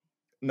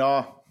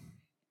Nå,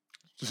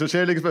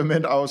 Socialt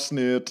Eksperiment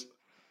afsnit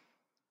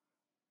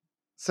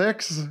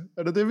 6.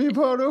 Er det vi er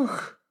på nu?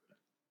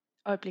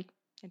 Øjeblik.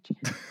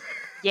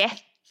 Ja.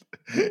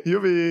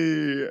 Jubi.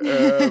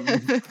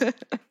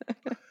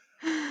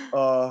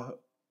 Og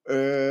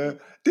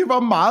det var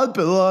meget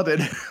bedre den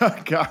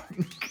her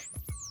gang.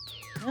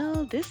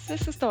 Well, this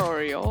is a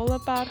story all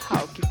about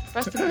how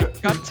Første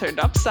Blik got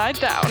turned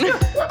upside down.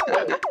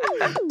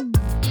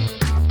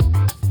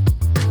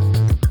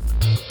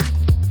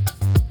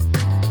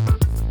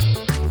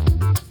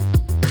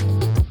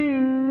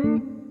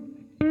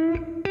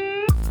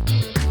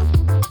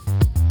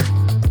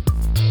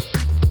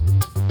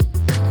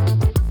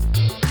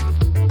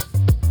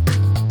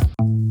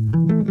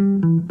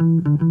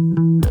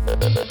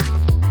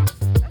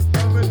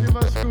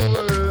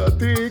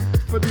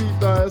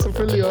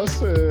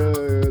 Også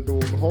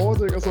nogle hårde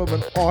ting og så,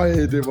 men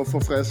det var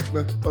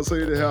forfriskende at se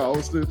det her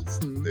afsnit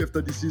sådan,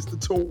 efter de sidste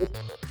 2.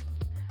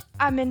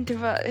 Men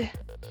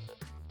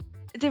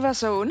det var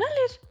så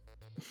underligt.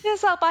 Jeg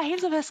sad bare hele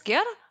tiden, hvad sker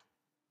der?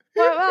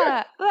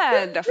 Hvad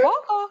er det, der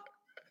foregår?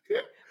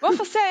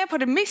 Hvorfor ser jeg på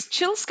det mest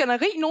chill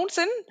skænderi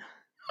nogensinde?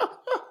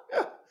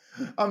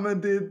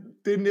 Men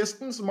det er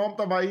næsten som om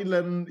der var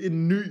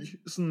en ny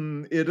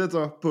sådan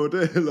editor på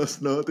det eller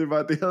sådan noget.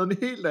 Det havde en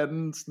helt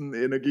anden sådan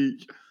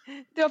energi.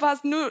 Det var bare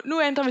sådan,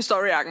 nu ændrer vi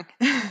storyarken.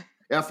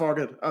 Ja,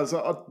 fuck it. Altså,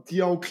 og de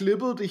har jo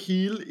klippet det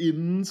hele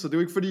inden, så det er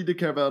jo ikke fordi det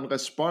kan have været en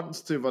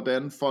respons til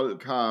hvordan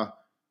folk har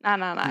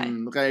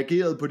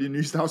reageret på de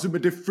nyeste afsnit,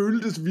 men det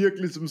føltes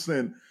virkelig som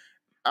sådan en,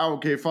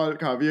 okay,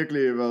 folk har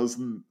virkelig været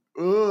sådan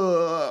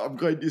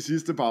omkring de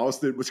sidste par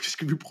afsnit, måske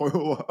skal vi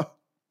prøve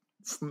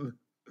sådan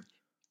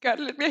gør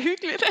det lidt mere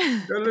hyggeligt.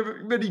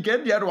 Men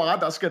igen, ja, du har ret,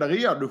 der er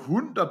skænderier og en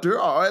hund, der dør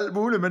og alt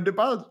muligt, men det er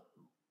bare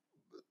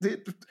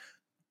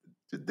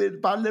det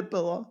er bare lidt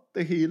bedre,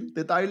 det hele. Det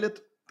er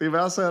dejligt. Det er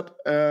værdsat.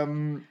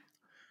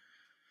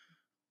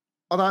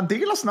 Og der er en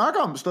del at snakke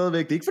om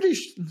stadigvæk. Det er ikke fordi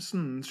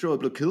sådan, showet er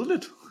blevet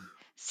kedeligt.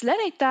 Slet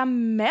ikke. Der er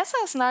masser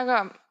at snakke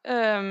om.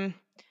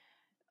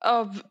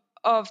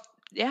 Og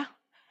ja.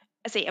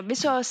 Altså jeg vil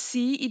så også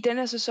sige, i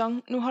denne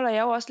sæson, nu holder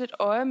jeg jo også lidt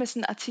øje med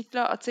sådan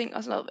artikler og ting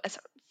og sådan noget. Altså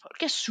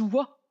folk er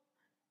sure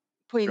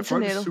på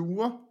internettet. Folk er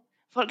sure?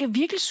 Folk er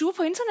virkelig sure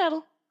på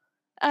internettet.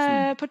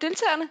 På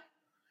deltagerne.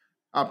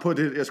 På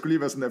det, jeg skulle lige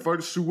være sådan, er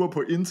folk sure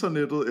på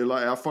internettet, eller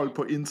er folk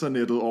på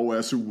internettet og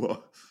er sure?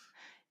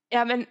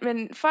 Ja,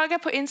 men folk er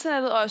på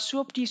internettet og er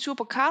sure. De er sure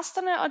på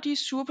casterne, og de er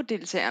sure på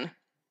deltagerne.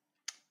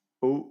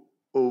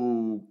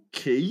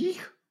 Okay.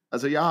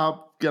 Altså, jeg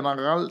har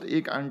generelt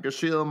ikke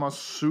engageret mig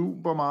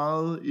super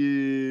meget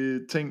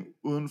i ting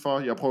udenfor.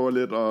 Jeg prøver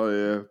lidt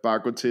at bare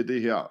gå til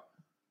det her.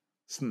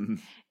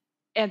 Sådan.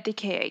 Ja, det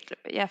kan jeg ikke.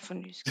 Jeg er for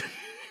nysgerrig.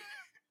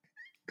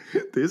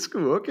 Det er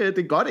sgu okay. Det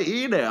er godt, at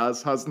en af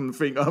os har sådan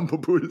fingeren på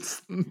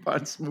pulsen. Bare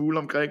en smule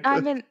omkring det.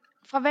 Nej, men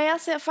fra hvad jeg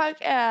ser, folk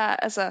er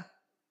altså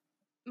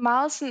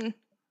meget sådan,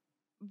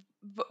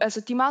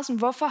 altså de er meget sådan,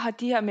 hvorfor har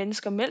de her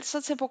mennesker meldt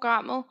sig til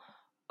programmet?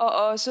 Og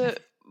også,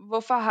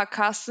 hvorfor har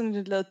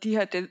casten lavet de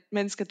her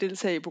mennesker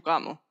deltage i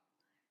programmet?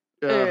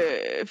 Ja.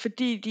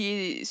 Fordi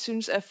de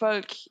synes, at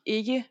folk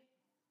ikke,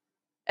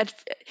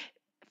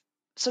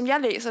 som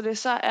jeg læser det,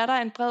 så er der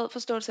en bred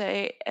forståelse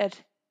af,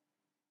 at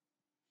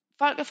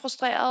folk er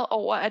frustreret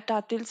over, at der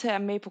er deltagere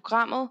med i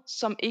programmet,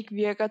 som ikke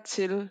virker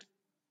til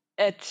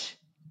at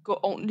gå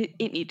ordentligt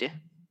ind i det.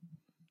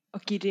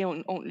 Og give det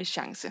en ordentlig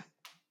chance.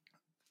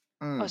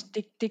 Og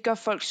det gør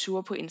folk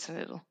sure på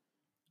internettet.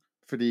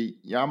 Fordi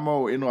jeg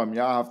må indrømme,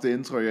 jeg har haft det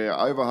indtryk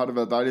af, hvor har det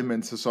været dejligt med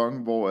en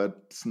sæson, hvor at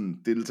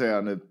sådan,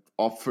 deltagerne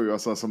opfører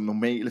sig som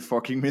normale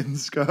fucking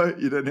mennesker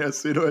i den her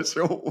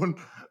situation.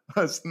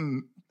 Og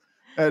sådan,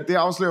 det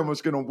afslører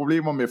måske nogle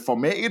problemer med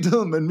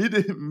formatet, men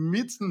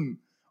mit sådan,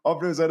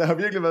 oplevelse af det har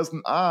virkelig været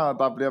sådan,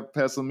 der bliver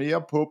passet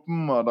mere på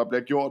dem, og der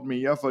bliver gjort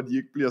mere, for de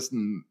ikke bliver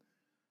sådan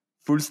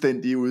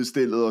fuldstændig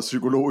udstillet og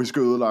psykologisk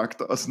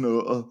ødelagt og sådan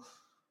noget.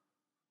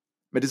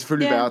 Men det er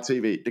selvfølgelig værre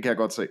tv, det kan jeg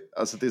godt se.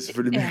 Altså det er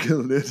selvfølgelig mere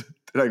kedeligt.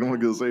 Det er der ikke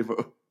nogen, der gider se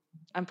på.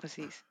 Jamen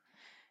præcis.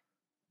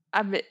 I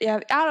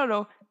don't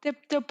know. Det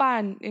var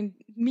bare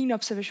min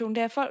observation.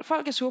 Det er,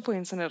 folk er sure på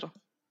internettet.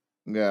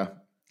 Ja,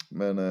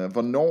 men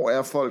hvornår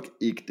er folk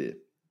ikke det?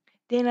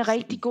 Det er en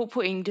rigtig god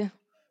pointe.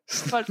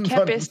 Folk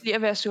kan bedst lide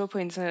at være sure på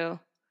internettet.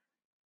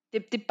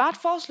 Det er bare et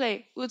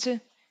forslag ud til.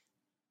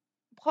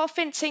 Prøv at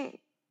finde ting,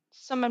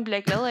 som man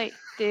bliver glad af.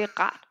 Det er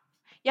rart.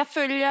 Jeg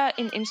følger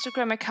en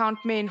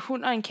Instagram-account med en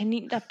hund og en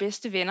kanin, der er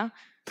bedste venner.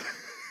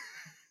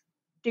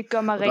 Det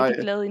gør mig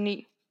rigtig glad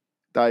indeni.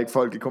 Der er ikke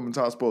folk i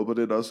kommentarsporet på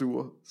det, der er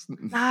sure.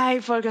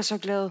 Nej, folk er så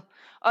glade.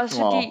 Også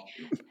fordi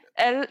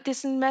det er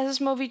sådan en masse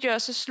små videoer,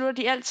 og så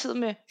slutter de altid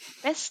med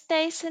best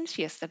day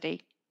since yesterday.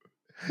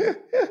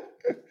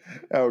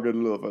 Ja, okay, det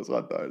lyder faktisk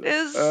ret dejligt. Det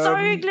er så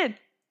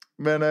hyggeligt.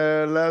 Men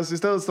lad os i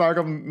stedet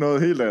snakke om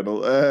noget helt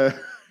andet.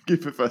 Giv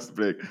ved første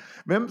blik.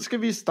 Hvem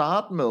skal vi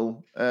starte med?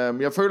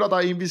 Jeg føler, der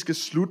er en, vi skal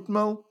slutte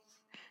med.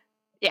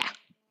 Ja,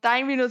 der er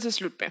en, vi er nødt til at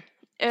slutte med.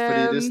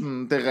 Fordi det er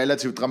sådan det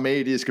relativt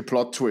dramatiske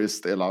plot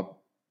twist, eller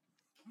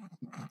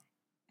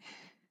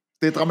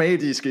det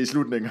dramatiske i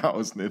slutningen af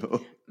afsnittet.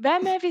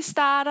 Hvad med, at vi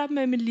starter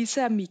med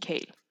Melissa og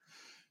Michael?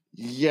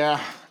 Ja,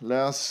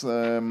 lad os...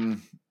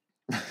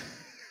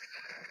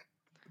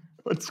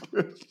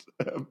 Undskyld.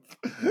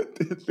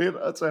 Det er lidt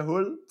at tage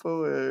hul på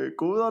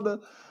koderne,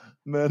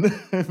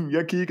 men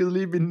jeg kiggede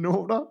lige mine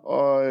noter,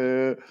 og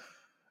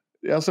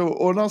jeg så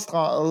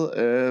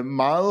understreget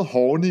meget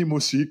horny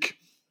musik.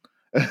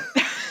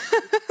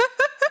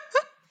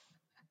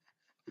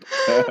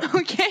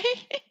 Okay.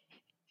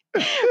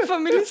 For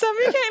Melissa og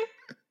Michael?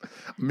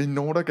 Mine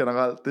noter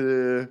generelt,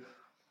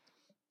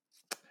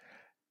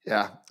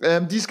 ja,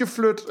 de skal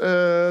flytte,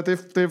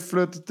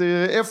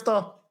 det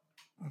efter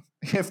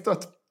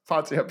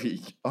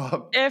parterapi.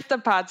 Efter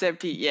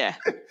parterapi, ja.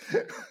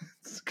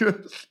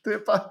 Det er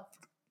bare...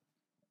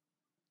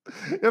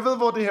 Jeg ved,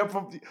 hvor det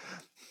her...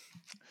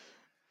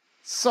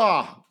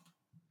 Så,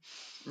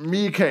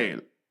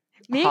 Michael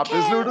har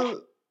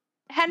besluttet...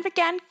 Han vil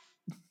gerne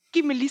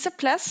give Melissa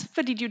plads,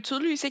 fordi de jo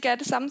tydeligvis ikke er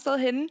det samme sted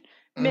henne.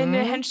 Men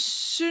han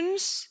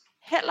synes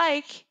heller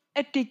ikke,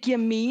 at det giver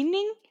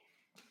mening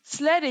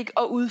slet ikke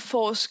at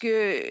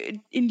udforske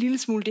en lille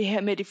smule det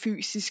her med det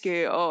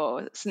fysiske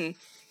og sådan.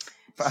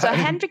 Så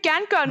han vil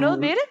gerne gøre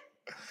noget ved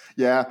det.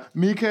 Ja,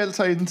 Michael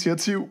tager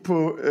initiativ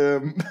på...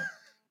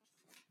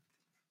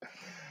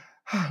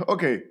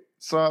 Okay,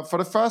 så for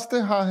det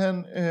første har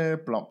han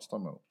blomster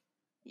med.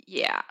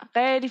 Ja,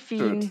 rigtig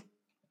fin.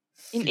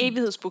 En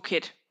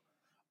evighedsbuket.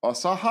 Og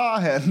så har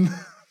han...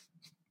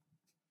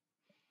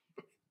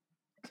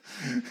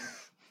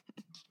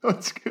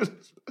 Undskyld.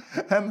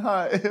 Han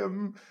har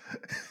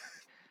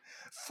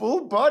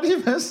full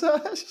body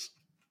massage.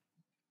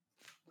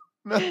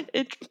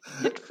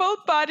 Et full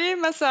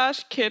body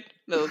massage kit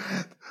med.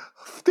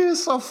 Det er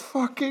så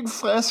fucking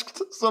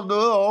friskt, som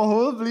noget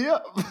overhovedet bliver.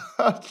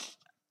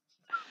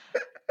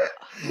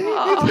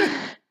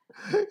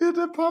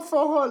 Et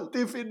parforhold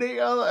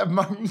defineret af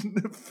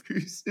manglende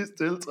fysisk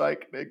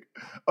tiltrækning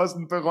og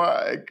sådan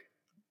berøring.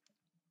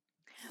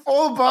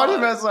 Full body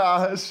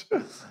massage.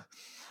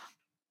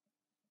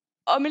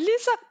 Og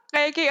Melissa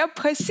reagerer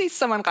præcis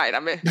som man regner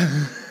med.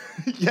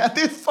 Ja,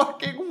 det er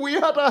fucking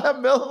weird at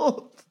have med.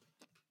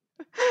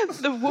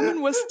 The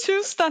woman was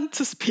too stunned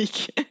to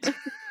speak.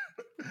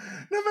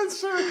 Jamen,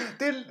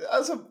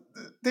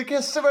 det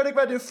kan simpelthen ikke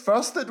være det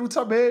første, du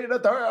tager med ind ad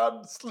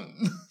døren.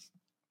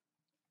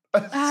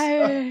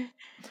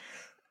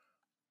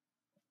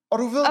 Og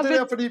du ved det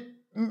der,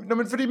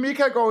 fordi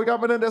Michael går i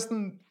gang med den der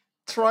sådan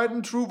tried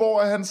and true,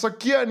 hvor han så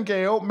giver en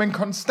gave, men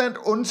konstant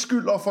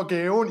undskylder for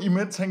gaven,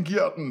 imens han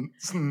giver den.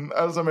 Sådan,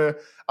 altså med,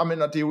 og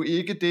det er jo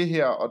ikke det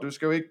her, og du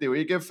skal jo ikke, det er jo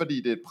ikke,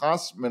 fordi det er et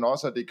pres, men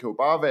også, at det kan jo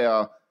bare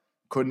være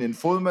kun en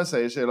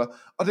fodmassage, eller,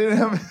 og det er det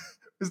her med,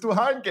 hvis du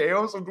har en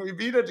gave, som du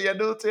immediately er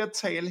nødt til at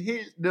tale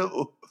helt ned.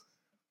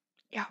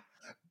 Ja.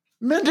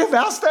 Men det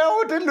værste er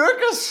jo, det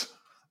lykkes.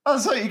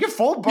 Altså ikke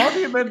full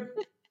body, men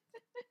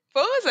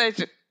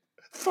fodmassage.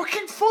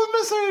 Fucking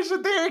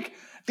fodmassage, det er ikke,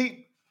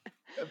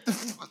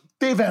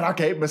 det er hvad der er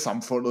galt med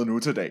samfundet nu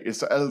til dag.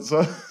 Så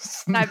altså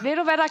nej, ved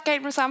du hvad der er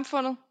galt med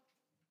samfundet?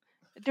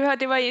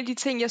 Det var en af de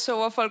ting jeg så,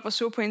 hvor folk var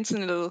sure på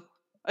internettet.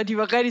 Og de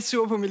var rigtig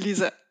sure på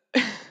Melissa.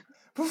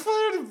 Hvorfor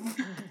er det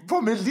på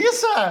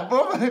Melissa?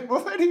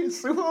 Hvorfor er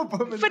de sure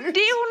på Melissa?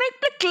 Fordi hun ikke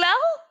blev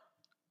glad.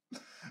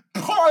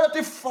 Prøv at det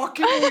er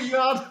fucking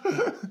weird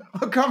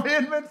at komme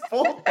ind med en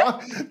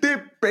fodbold. Det er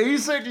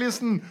basically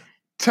sådan,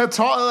 tag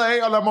tøjet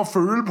af og lad mig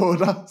føle på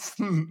dig.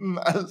 Sådan,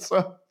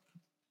 altså.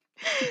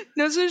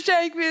 Nu synes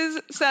jeg ikke, vi er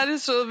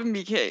særlig søde ved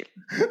Michael.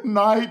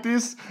 Nej,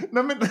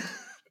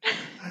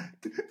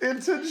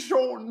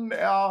 intentionen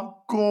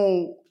er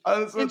god.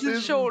 Altså,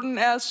 intentionen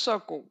er så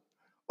god.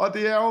 Og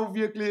det er jo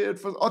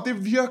virkelig og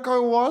det virker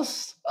jo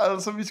også.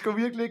 Altså, vi skal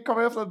virkelig ikke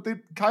komme efter det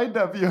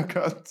kinda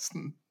virker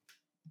sådan.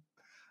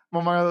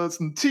 Hvor mange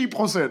sådan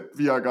 10%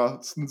 virker,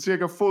 sådan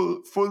cirka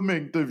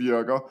fodmængde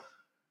virker.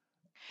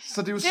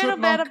 Så det er jo det er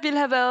hvad der ville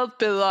have været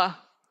bedre.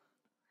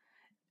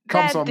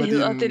 Hvad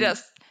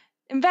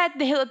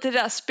det hedder det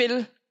der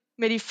spil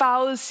med de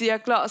farvede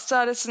cirkler, og så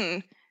er det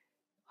sådan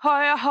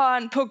højre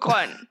hånd på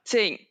grøn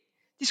ting.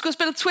 De skulle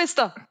spille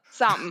Twister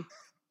sammen.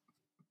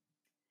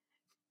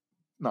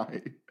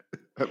 Nej.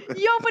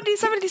 Jo, fordi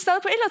så vil de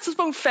stadig på et eller andet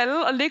tidspunkt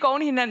falde og ligge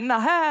oven i hinanden.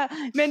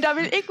 Men der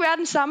vil ikke være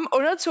den samme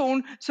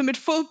undertone, som et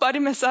full body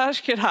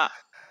massage kit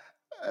har.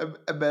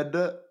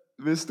 Amanda,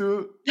 hvis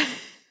du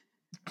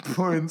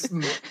på en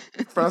sådan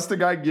første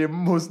gang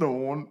hjemme hos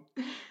nogen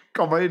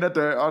kommer ind ad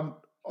døren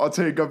og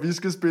tænker, vi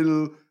skal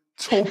spille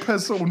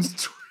 2-persons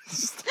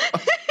twist.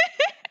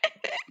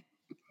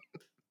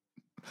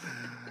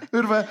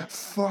 Ved du hvad?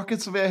 Fuck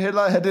it, så vil jeg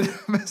hellere have det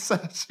der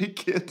massage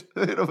kit.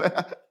 Ved du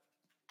hvad?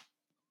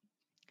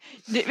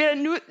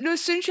 Nu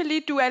synes jeg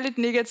lige, du er lidt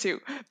negativ.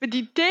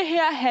 Fordi det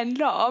her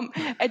handler om,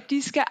 at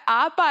de skal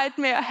arbejde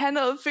med at have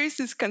noget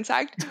fysisk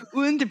kontakt,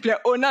 uden det bliver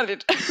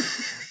underligt.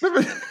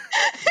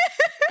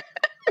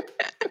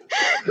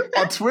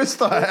 Og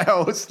Twister er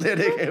jo slet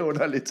ikke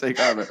underligt,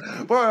 tænker jeg med.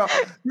 Prøv at høre.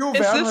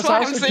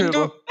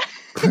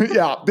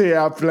 Ja, det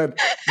er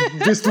blandt.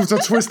 Hvis du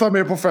tager Twister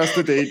med på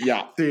første date,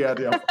 ja, det er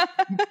det.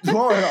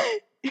 Prøv at høre.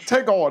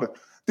 Tænk over det.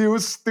 Det er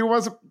jo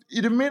altså,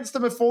 i det mindste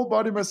med full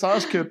body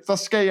massage kit, så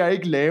skal jeg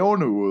ikke lave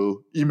noget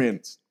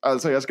imens.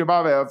 Altså, jeg skal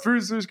bare være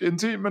fysisk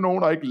intim med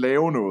nogen, og ikke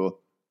lave noget.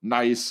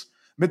 Nice.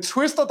 Med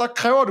Twister, der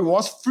kræver du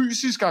også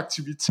fysisk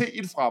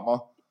aktivitet fra mig.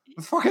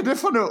 Hvad fuck er det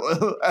for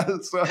noget?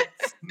 Altså.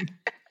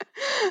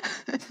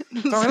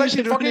 Nu synes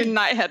jeg, du har en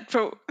nej-hat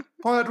på.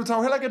 Prøv at du tager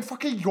jo heller ikke en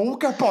fucking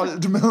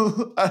yogabold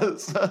med.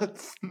 Altså.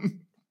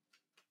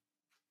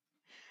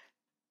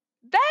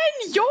 Hvad er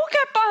en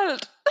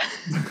yogabold?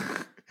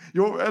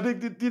 Jo, er det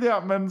ikke de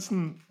der, man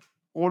sådan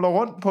ruller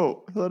rundt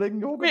på? Hedder det ikke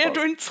en yogabold? Men er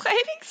du en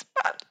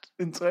træningsbold?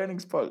 En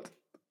træningsbold.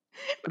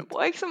 Man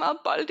bruger ikke så meget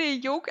bolde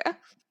i yoga.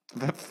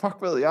 Hvad fuck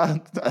ved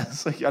jeg?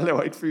 Altså, jeg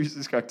laver ikke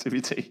fysisk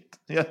aktivitet.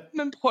 Ja.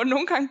 Man prøver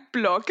nogle gange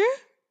blokke.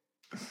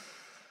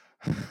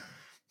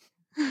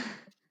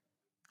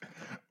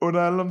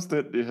 Under alle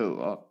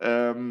omstændigheder.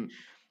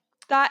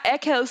 Der er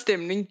akavet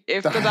stemning,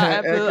 efter der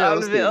er blevet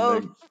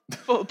afleveret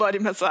full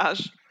body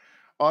massage.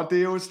 Og det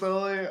er jo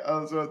stadig,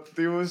 altså,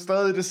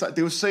 det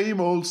er jo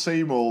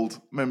same old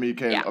med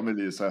Michael og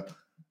Melissa.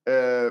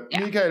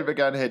 Michael vil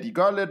gerne have, at de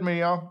gør lidt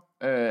mere,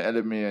 er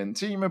lidt mere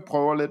intime,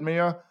 prøver lidt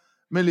mere.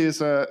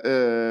 Melissa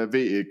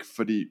ved ikke,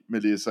 fordi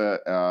Melissa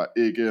er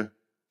ikke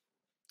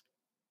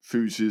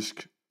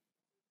fysisk,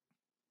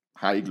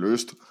 har ikke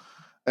lyst.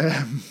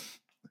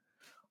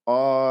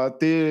 Og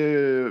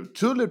det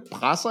tydeligt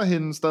presser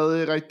hende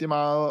stadig rigtig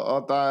meget,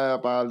 og der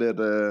er bare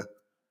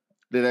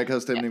lidt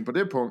akavet stemning på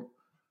det punkt.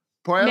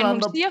 Men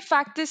hun siger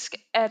faktisk,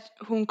 at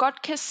hun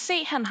godt kan se,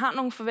 at han har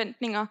nogle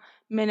forventninger,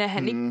 men at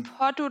han ikke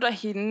pådutter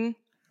hende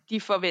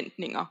de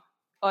forventninger.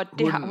 Og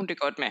det har hun det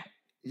godt med.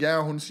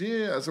 Ja, hun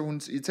siger, altså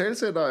hun i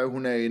talsætter, at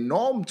hun er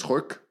enormt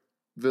tryg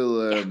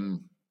ved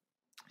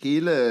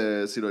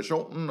hele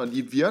situationen, og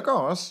de virker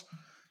også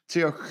til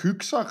at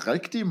hygge sig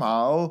rigtig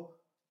meget,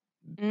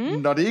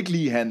 når det ikke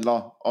lige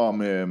handler om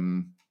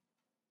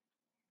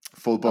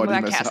full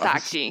body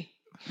massage.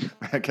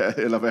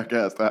 Eller være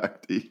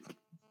kæresteagtig.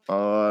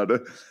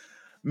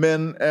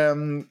 Men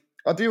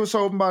og det er jo så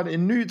åbenbart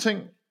en ny ting,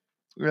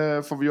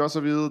 får vi også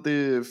at vide.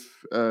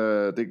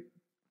 Det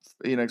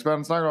en af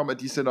eksperterne snakker om, at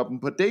de sender dem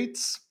på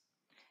dates.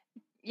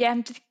 Ja,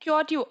 det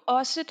gjorde de jo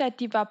også, da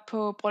de var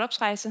på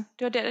bryllupsrejse.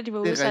 Det var der, da de var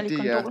ude og sælge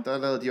kondomer. Ja, der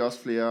lavede de også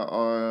flere.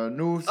 Og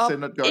nu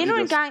sender de endnu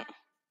en gang.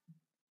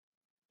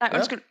 Nej,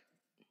 undskyld.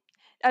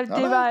 Altså,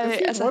 det var det er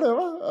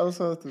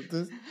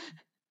fint,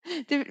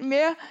 det er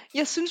mere.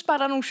 Jeg synes bare,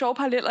 der er nogle sjove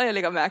paralleller, jeg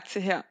lægger mærke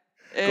til her.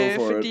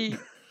 Fordi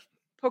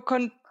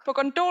på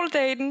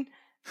gondoldaten,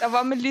 der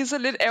var Melissa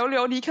lidt ærgerlig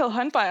over, at de ikke havde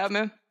håndbajer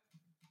med.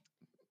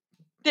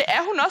 Det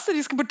er hun også, at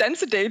de skal på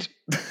dansedate.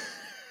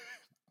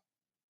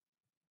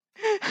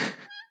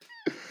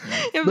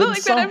 Jeg ved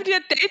ikke, hvad det er med de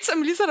her dates, og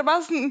Melissa der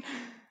bare sådan,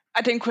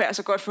 den kunne jeg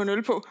altså godt få en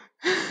øl på.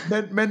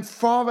 men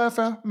for at være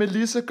fair,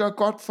 Melissa gør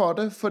godt for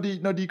det,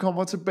 fordi når de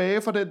kommer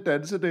tilbage fra den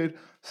dansedate,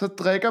 så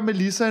drikker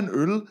Melissa en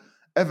øl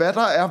af hvad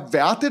der er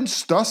verdens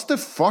største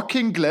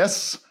fucking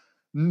glas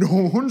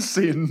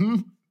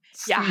nogensinde.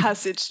 Jeg har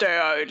set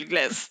større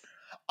ølglas.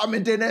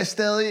 Men den er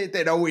stadig,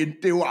 det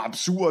er jo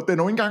absurd. Den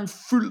er jo ikke engang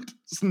fyldt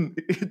sådan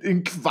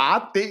en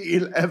kvart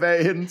del af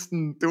hvad end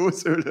sådan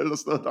dåseøl eller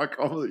sådan noget, der er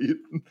kommet i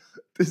den.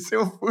 Det ser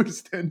jo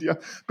fuldstændig.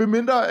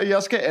 Bemindre at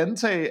jeg skal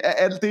antage, at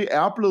alt det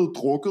er blevet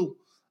drukket.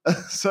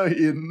 Så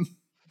inden.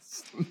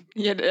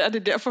 Ja, det er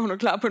derfor, hun er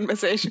klar på en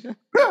massage.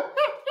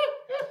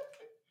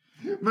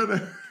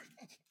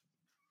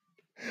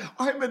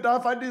 Men der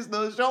er faktisk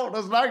noget sjovt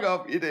at snakke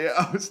om i det her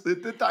afsnit.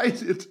 Det er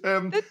dejligt. Det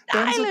er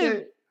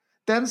dejligt.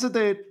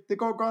 Dansedate, det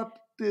går godt.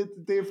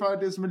 Det er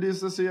faktisk, som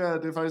Melissa siger,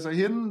 at det faktisk er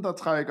hende, der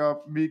trækker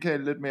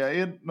Michael lidt mere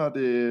ind,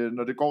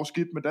 når det går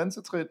skidt med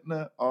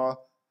dansetrinene. Og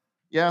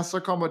ja, så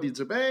kommer de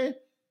tilbage,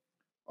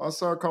 og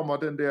så kommer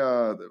den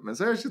der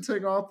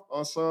massage-ting op,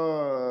 og så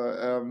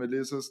er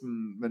Melissa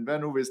sådan, men hvad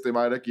nu, hvis det er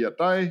mig, der giver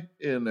dig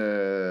en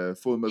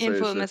fodmassage?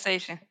 En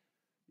fodmassage.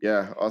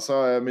 Ja, og så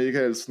er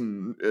Michael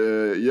sådan,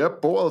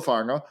 bordet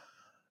fanger.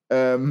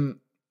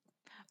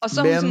 Og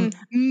så er hun sådan,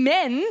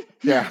 men...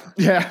 Ja.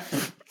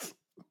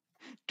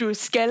 Du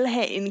skal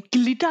have en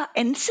glitter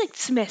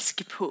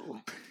ansigtsmaske på.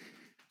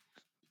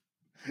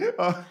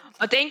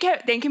 Og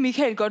den kan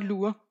Michael godt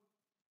lure.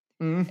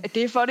 At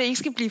det er for, at det ikke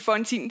skal blive for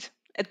intimt.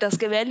 At der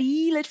skal være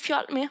lige lidt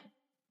fjol med.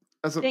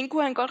 Altså, den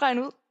kunne han godt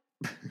regne ud.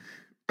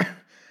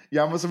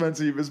 Jeg må simpelthen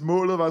sige, hvis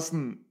målet var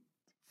sådan...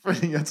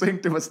 Fordi jeg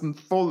tænkte, det var sådan en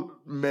fuld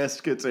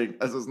maske ting.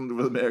 Altså sådan, du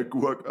ved, med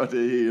agurk og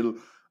det hele.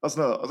 Og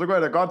sådan noget. Og så kunne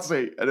jeg da godt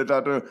se, at det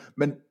der...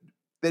 Men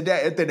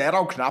den er der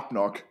jo knap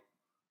nok.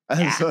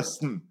 Altså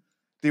sådan...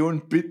 Det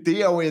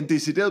er jo en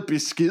decideret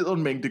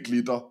beskeden mængde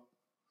glitter,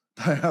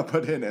 der er på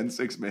den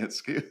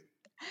ansigtsmaske.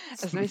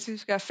 Altså hvis vi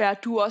skal være fair,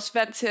 du er også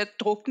vant til at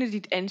drukne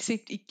dit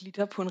ansigt i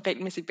glitter på en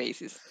regelmæssig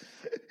basis.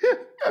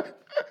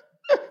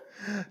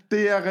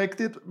 Det er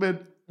rigtigt, men...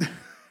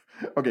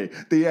 Okay,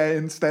 det er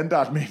en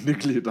standardmængde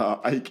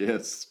glitter, I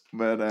guess.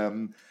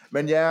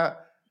 Men ja,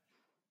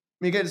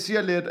 Michael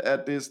siger lidt,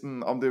 at det er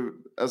sådan, om det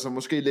altså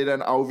måske lidt er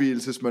en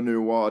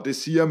afvigelsesmanøvre, og det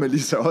siger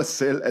Melissa også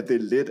selv, at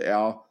det lidt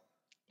er.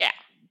 Ja.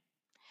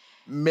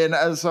 Men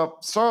altså,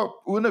 så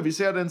uden at vi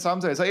ser den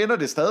samtale, så ender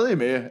det stadig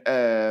med,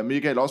 at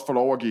Michael også får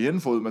lov at give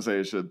hende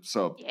fodmassage.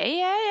 Så,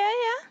 Ja.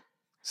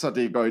 så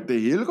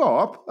det hele går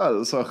op,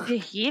 altså.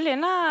 Det hele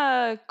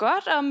ender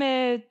godt, og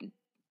med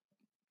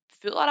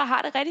fødder, der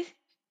har det rigtig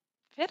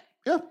fedt.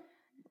 Ja,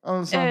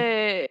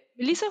 altså.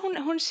 Lisa,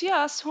 hun siger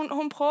også,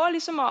 hun prøver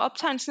ligesom at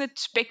optegne sådan et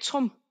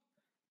spektrum,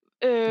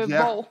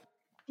 hvor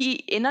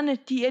enderne,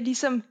 de er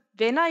ligesom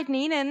venner i den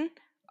ene ende,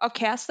 og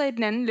kærester i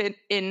den anden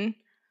ende.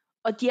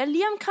 Og de er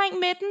lige omkring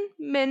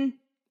midten, men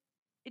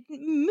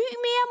mye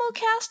mere mod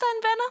kærester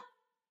end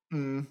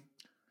venner.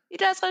 I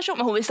deres relation,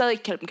 men hun vil stadig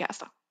ikke kalde dem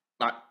kærester.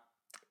 Nej.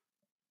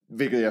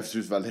 Hvilket jeg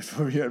synes var lidt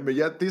forvirrende. Men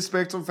ja, det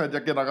spektrum fandt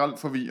jeg generelt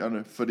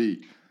forvirrende,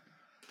 fordi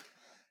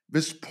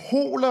hvis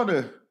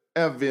polerne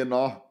er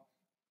venner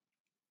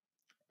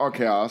og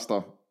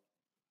kærester,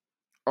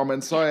 og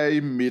man så er i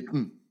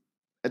midten,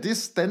 er det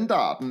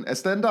standarden? Er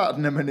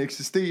standarden, at man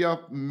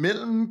eksisterer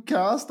mellem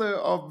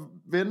kæreste og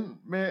ven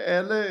med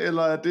alle,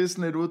 eller er det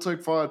sådan et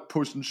udtryk for, at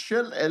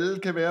potentielt alle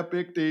kan være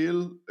begge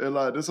dele,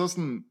 eller er det så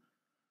sådan...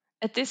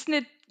 Er det sådan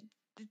et...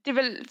 Det er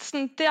vel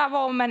sådan der,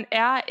 hvor man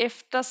er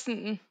efter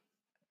sådan...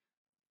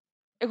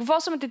 Jeg kunne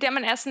forestille mig, det er der,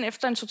 man er sådan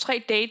efter en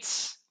 2-3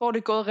 dates, hvor det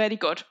er gået rigtig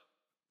godt.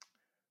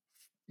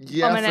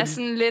 Ja, og man er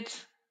sådan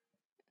lidt...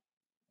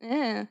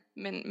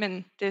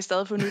 men det er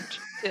stadig for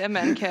nyt til, at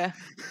man kan...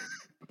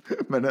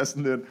 Man er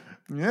sådan lidt...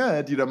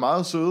 Ja, de er da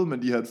meget søde,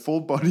 men de har et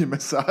full body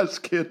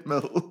massage kit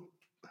med.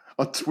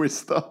 Og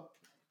twister.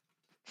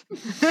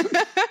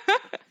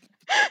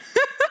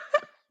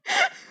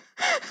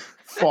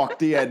 Fuck,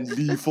 det er en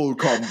lethal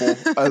combo.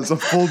 Altså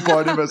full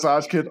body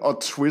massage kit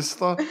og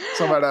twister,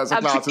 så er der altså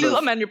klar til det. Så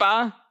glider man jo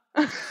bare.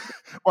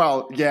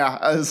 Well, yeah,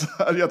 altså,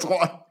 jeg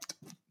tror...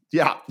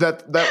 Yeah,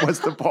 that was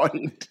the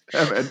point.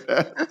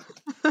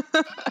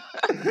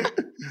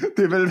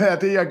 Det vil være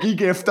det, jeg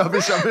gik efter,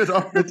 hvis jeg mødte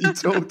op med de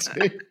to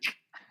ting.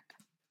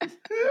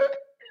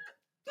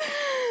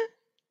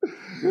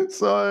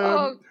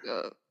 Så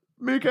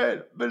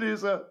Michael,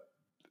 Melissa,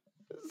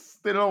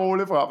 stille og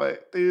roligt fremad.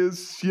 Det er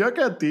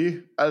cirka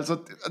det. Altså,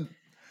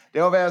 det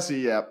er jo værd at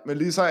sige, ja.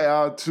 Melissa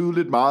er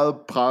tydeligt meget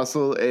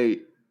presset af,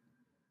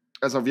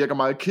 altså virker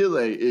meget ked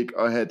af ikke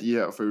at have de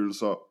her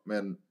følelser,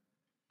 men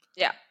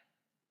ja.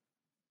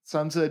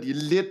 Samtidig er de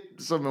lidt,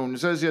 som hun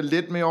selv siger,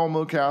 lidt mere over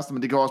mod kæresten,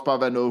 men det kan også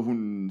bare være noget,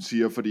 hun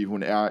siger, fordi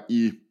hun er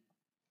i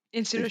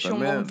en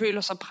situation, hvor hun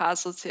føler sig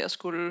presset til at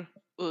skulle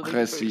udvikle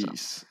præcis.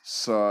 Følelser.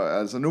 Så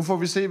altså, nu får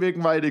vi se,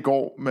 hvilken vej det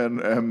går, men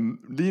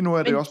lige nu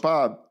er det også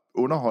bare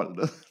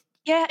underholdende.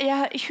 Ja,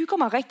 jeg hygger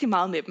mig rigtig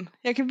meget med dem.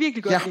 Jeg kan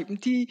virkelig godt lide dem.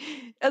 Det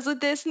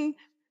er sådan,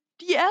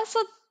 de er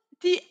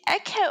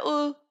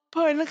akavet på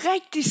en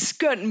rigtig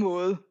skøn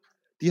måde.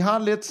 De har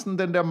lidt sådan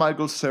den der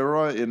Michael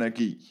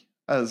Cera-energi.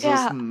 Altså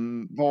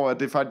sådan, hvor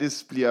det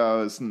faktisk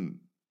bliver sådan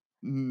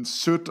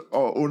sødt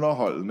og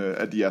underholdende,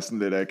 at de er sådan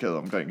lidt akavet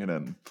omkring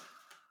hinanden.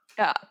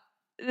 Ja,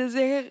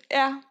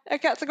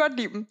 jeg kan altså godt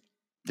lide dem.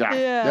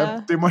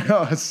 Ja, det må jeg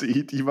også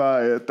sige. De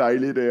var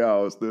dejlige, det her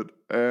afsnit.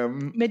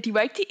 Men de var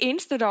ikke de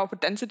eneste, der var på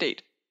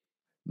dansedate.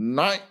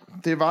 Nej,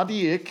 det var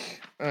de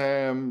ikke.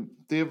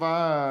 Det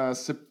var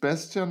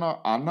Sebastian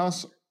og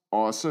Anders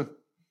også.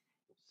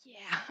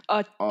 Ja,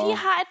 og de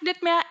har et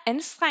lidt mere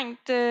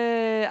anstrengt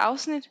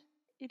afsnit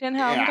i den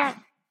her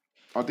omgang.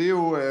 Og det er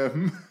jo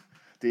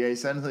det er i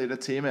sandhed et af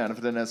temaerne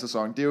for den her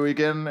sæson. Det er jo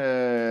igen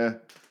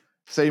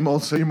same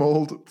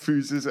old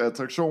fysisk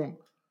attraktion,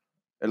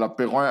 eller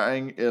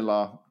berøring,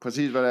 eller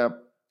præcis hvad det er.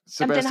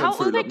 Sebastian, jamen, den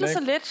har udviklet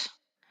sig lidt.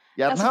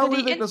 Ja, den har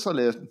udviklet sig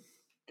lidt.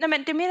 Nå, men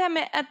det er mere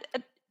med,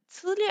 at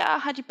tidligere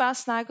har de bare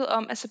snakket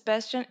om, at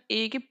Sebastian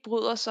ikke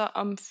bryder sig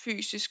om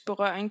fysisk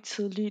berøring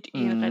tidligt i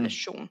en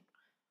relation.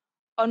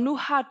 Og nu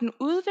har den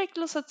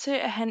udviklet sig til,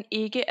 at han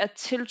ikke er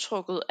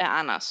tiltrukket af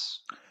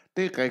Anders.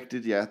 Det er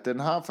rigtigt, ja. Den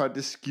har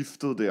faktisk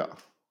skiftet der.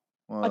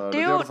 Og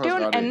det er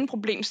jo en anden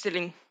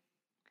problemstilling.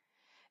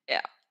 Ja,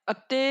 og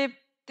det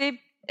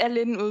er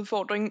lidt en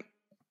udfordring.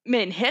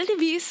 Men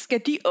heldigvis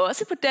skal de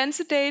også på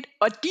dansedate,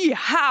 og de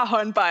har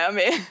håndbajer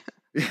med.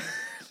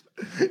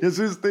 Jeg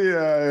synes, det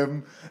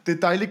er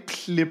dejligt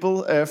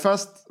klippet.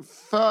 Først,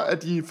 før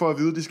at de får at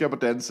vide, at de skal på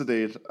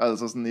dansedate,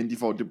 altså sådan, inden de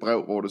får det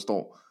brev, hvor det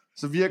står,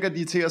 så virker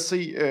de til at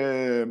se,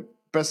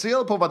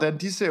 baseret på, hvordan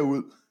de ser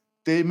ud,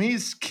 det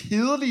mest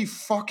kedelige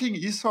fucking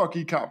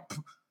ishockeykamp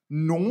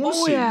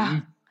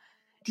nogensinde.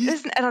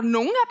 Er der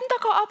nogen af dem,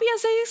 der går op i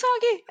at se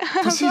ishockey?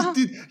 Præcis,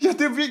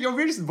 det er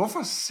virkelig sådan,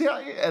 hvorfor ser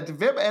I,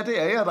 hvem er det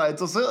af jer, der er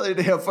interesseret i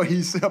det her, for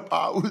I ser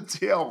bare ud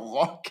til at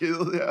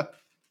rockkede her.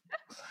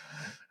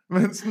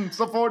 Men sådan,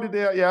 så får de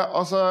det her,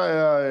 og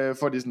så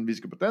får de sådan, vi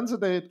skal på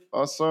dansedate,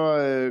 og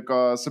så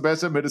går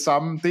Sebastian med det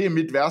samme, det er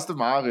mit værste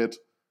mareridt.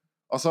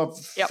 Og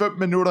så 5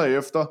 minutter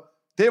efter,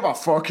 det var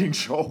fucking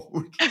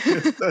sjovt,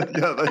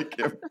 jeg havde været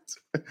igennem.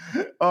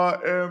 Og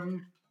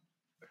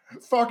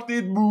fuck, det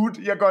er et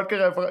mood, jeg godt kan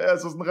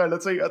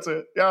relatere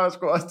til. Jeg har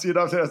sgu også tit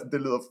op til,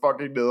 det lyder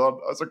fucking nederen,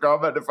 og så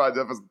gør man det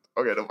faktisk,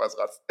 okay, det var faktisk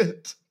ret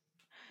fedt.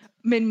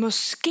 Men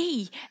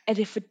måske er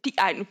det fordi,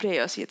 nu bliver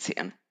jeg også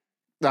irriterende.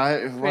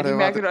 Nej, hvor det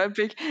var et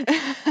øjeblik.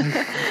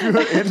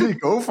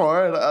 Endelig go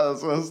for it,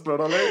 altså slå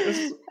dig løs.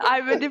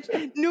 Ej, men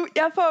nu,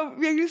 jeg får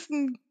virkelig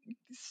sådan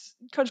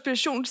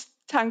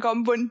konspirationstanker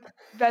om,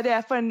 hvad det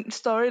er for en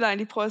storyline,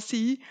 de prøver at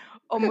sige.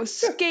 Og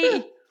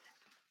måske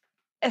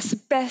er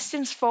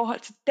Sebastians forhold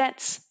til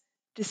dans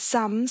det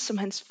samme som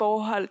hans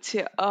forhold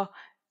til at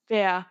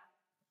være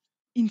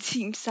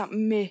intim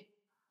sammen med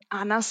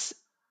Anders.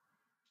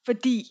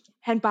 Fordi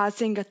han bare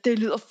tænker, det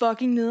lyder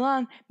fucking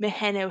nederen, men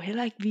han er jo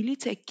heller ikke villig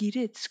til at give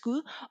det et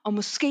skud. Og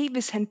måske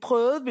hvis han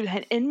prøvede, ville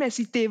han ende med at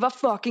sige, det var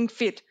fucking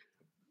fedt.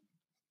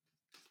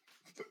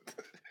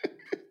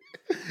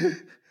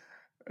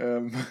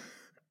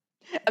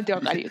 Det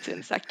var ret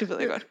irriterende sagt, det ved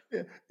jeg godt.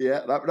 Ja,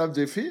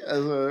 det er fint,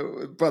 altså,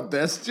 but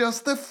that's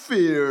just a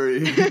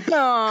theory.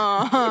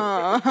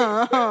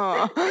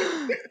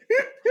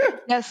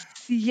 Jeg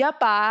siger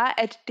bare,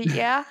 at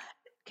DR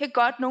kan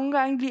godt nogle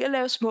gange lide at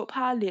lave små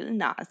parallelle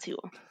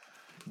narrativer.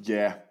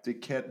 Ja,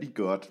 det kan de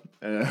godt.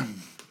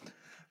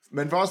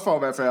 Men for os for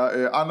at være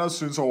fair, Anders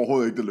synes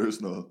overhovedet ikke, det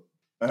løser noget.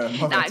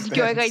 Nej, det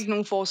gjorde ikke rigtig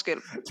nogen forskel.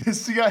 Det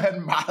siger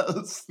han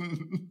meget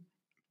sådan,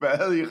 hvad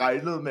havde I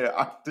regnet med,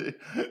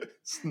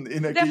 sådan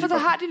energi. Derfor der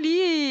har de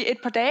lige et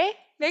par dage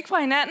væk fra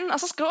hinanden, og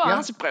så skriver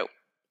Anders et brev.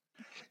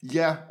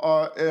 Ja,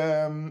 og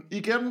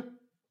igen,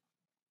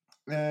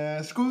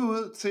 skud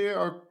ud til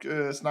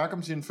at snakke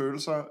om sine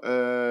følelser.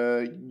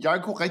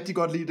 Jeg kunne rigtig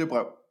godt lide det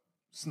brev.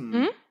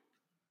 Sådan,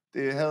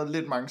 det havde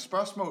lidt mange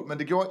spørgsmål, men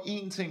det gjorde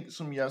én ting,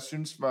 som jeg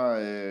synes var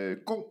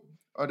god,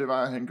 og det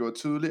var, at han gjorde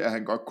tydeligt, at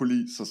han godt kunne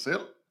lide sig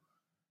selv,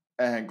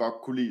 at han godt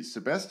kunne lide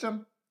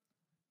Sebastian,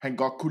 han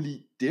godt kunne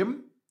lide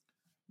dem,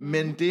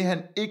 men det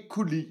han ikke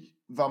kunne lide,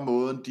 var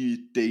måden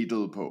de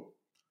datede på.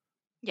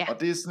 Ja. Og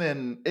det er sådan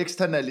en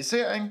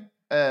eksternalisering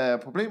af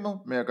problemet,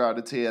 med at gøre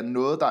det til at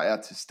noget, der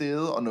er til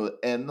stede, og noget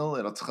andet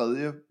eller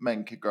tredje,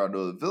 man kan gøre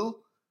noget ved.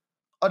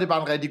 Og det er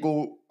bare en rigtig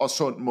god og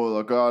sund måde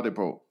at gøre det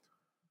på.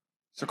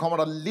 Så kommer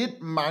der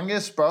lidt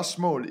mange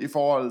spørgsmål i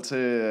forhold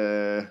til,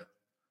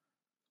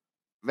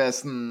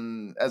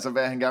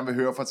 hvad han gerne vil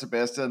høre fra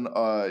Sebastian,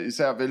 og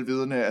især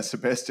velvidende, at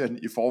Sebastian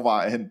i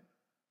forvejen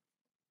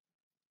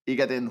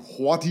ikke er den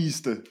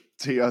hurtigste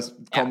til at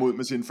komme ud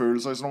med sine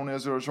følelser i sådan nogle her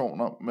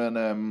situationer.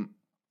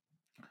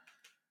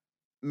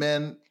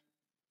 Men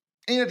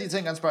en af de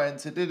ting, han spørger ind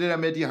til, det er det der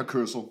med, at de har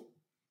kysset.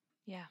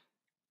 Ja.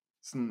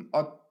 Sådan,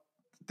 og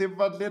det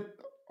var lidt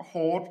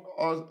hårdt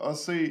at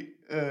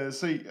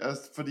se,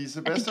 altså, fordi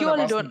Sebastian det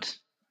gjorde lidt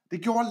ondt.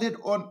 Det gjorde lidt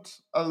ondt,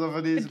 altså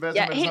fordi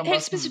Sebastian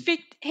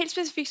helt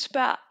specifikt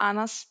spørger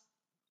Anders,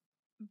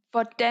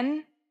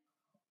 hvordan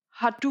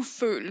har du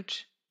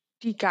følt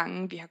de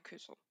gange, vi har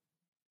kysset?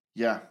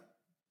 Ja.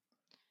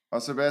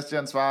 Og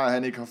Sebastian svarer, at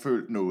han ikke har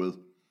følt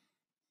noget.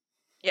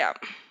 Ja.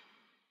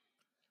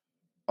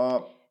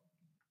 Og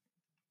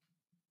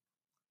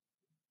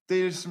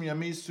det, som jeg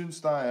mest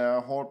synes, der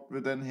er hårdt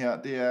ved den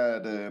her, det er,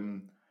 at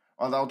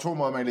og der er jo to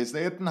måder, man kan læse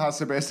det. Enten har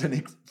Sebastian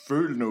ikke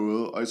følt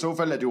noget, og i så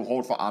fald er det jo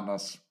hårdt for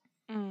Anders.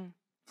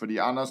 Fordi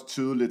Anders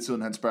tydeligt,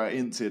 siden han spørger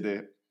ind til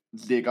det,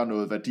 lægger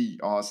noget værdi,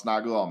 og har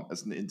snakket om, at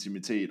sådan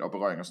intimitet og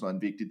berøring og sådan noget,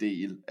 en vigtig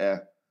del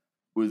af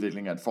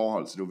udviklingen af et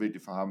forhold, så det er jo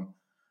vigtigt for ham.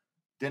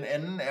 Den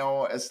anden er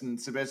jo, at sådan,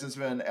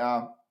 Sebastian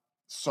er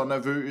så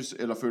nervøs,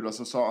 eller føler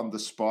sig så on the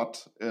spot,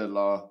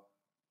 eller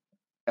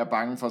er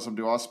bange for, som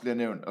det også bliver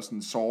nævnt, at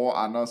sådan såre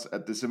Anders,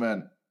 at det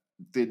simpelthen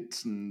det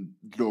sådan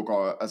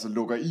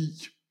lukker i.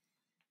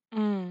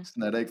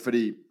 Sådan er det ikke,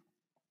 fordi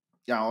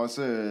jeg er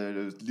også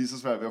lige så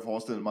svært ved at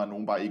forestille mig, at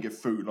nogen bare ikke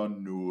føler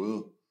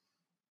noget.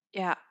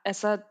 Ja,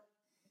 altså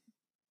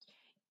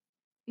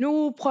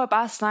nu prøver jeg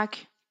bare at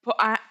snakke på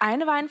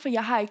egne vegne, for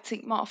jeg har ikke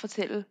tænkt mig at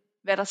fortælle,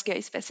 hvad der sker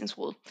i Sebastians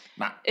hoved.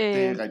 Nej,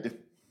 det er rigtigt.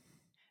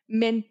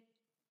 Men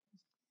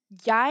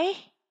jeg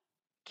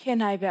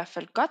kender i hvert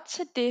fald godt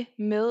til det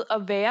med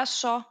at være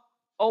så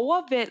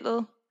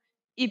overvældet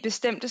i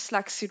bestemte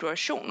slags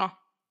situationer,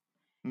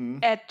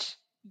 at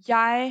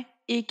jeg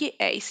ikke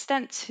er i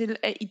stand til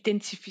at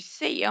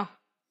identificere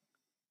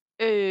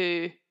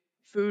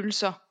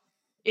følelser,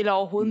 eller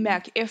overhovedet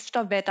mærke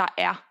efter, hvad der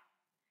er.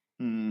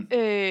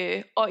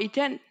 Og i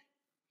den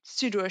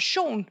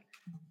situation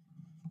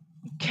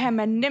kan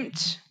man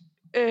nemt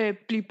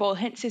blive båret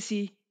hen til at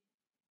sige,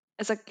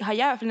 altså har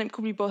jeg i hvert fald nemt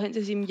kunne blive båret hen til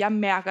at sige, jeg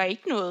mærker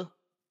ikke noget.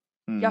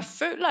 Jeg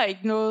føler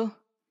ikke noget.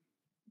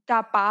 Der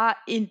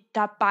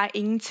er bare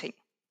ingenting.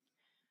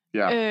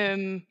 Ja.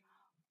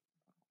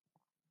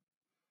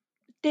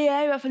 Det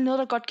er i hvert fald noget,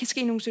 der godt kan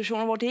ske i nogle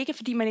situationer, hvor det ikke er,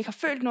 fordi man ikke har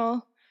følt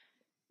noget,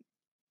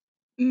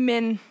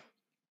 men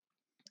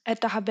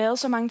at der har været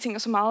så mange ting,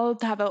 og så meget,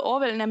 der har været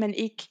overvældende, at man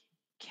ikke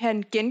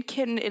kan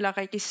genkende eller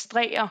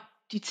registrere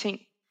de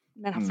ting,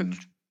 man har følt.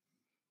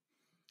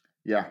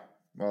 Ja,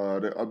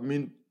 og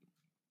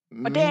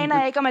det aner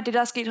jeg ikke om, at det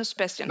der er sket hos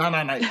Sebastian.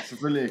 Nej,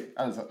 selvfølgelig ikke.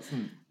 Altså,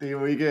 sådan, det er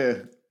jo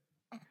ikke,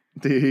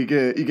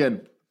 igen,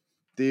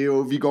 det er jo,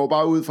 vi går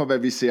bare ud fra, hvad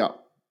vi ser.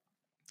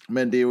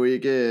 Men det er jo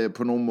ikke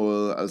på nogen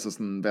måde, altså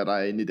sådan, hvad der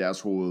er inde i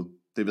deres hoved.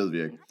 Det ved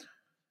vi ikke.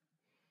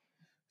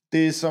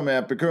 Det, som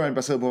er bekymring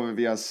baseret på, hvad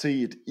vi har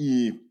set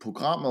i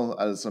programmet,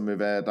 altså med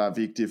hvad der er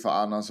vigtigt for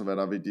Anders, og hvad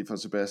der er vigtigt for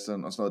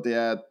Sebastian og sådan noget, det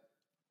er, at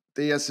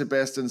det, at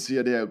Sebastian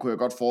siger, det her, kunne jeg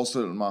godt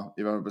forestille mig,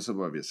 i hvert fald baseret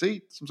på, hvad vi har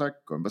set, som sagt,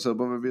 kun baseret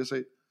på, hvad vi har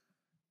set,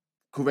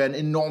 kunne være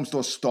en enorm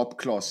stor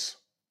stopklods,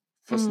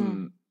 for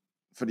sådan,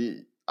 fordi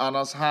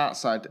Anders har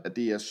sagt, at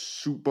det er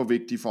super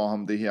vigtigt for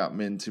ham, det her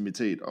med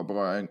intimitet og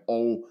berøring,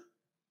 og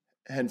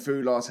han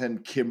føler også, at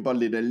han kæmper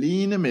lidt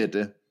alene med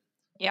det,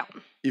 Ja.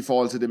 i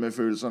forhold til det med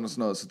følelserne og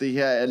sådan noget. Så det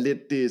her er lidt,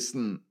 det er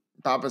sådan,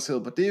 bare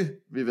baseret på det,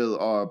 vi ved,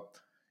 og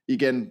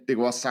igen, det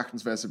kunne også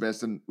sagtens være,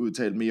 Sebastian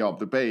udtalt mere om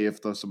det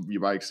bagefter, som vi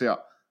bare ikke ser.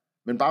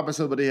 Men bare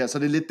baseret på det her, så er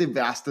det lidt det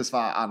værste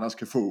svar, Anders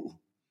kan få.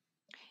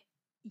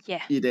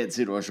 Ja. I den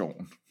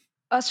situation.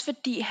 Også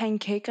fordi han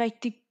kan ikke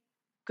rigtig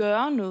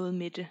gøre noget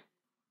med det.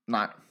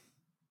 Nej.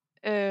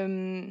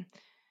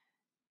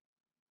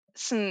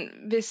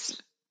 Sådan,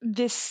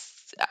 hvis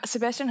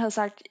Sebastian havde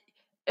sagt,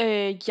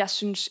 jeg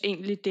synes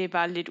egentlig, det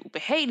var lidt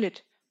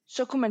ubehageligt,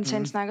 så kunne man tage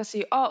en snak og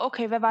sige,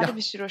 okay, hvad var det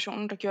ved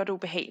situationen, der gjorde det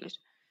ubehageligt?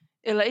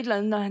 Eller et eller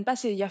andet, når han bare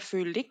siger, jeg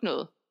følte ikke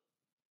noget.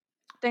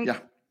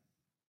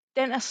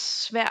 Den er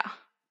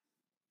svær.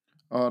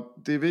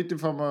 Og det er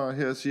vigtigt for mig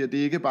her at sige, at det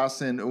ikke bare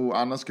sådan,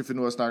 Anders skal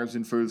finde ud af at snakke om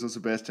sine følelser,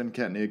 Sebastian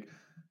kan ikke,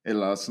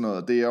 eller sådan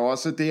noget. Det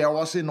er jo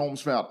også enormt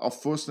svært at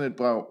få sådan et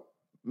brev,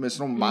 med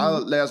sådan nogle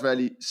meget, lad os være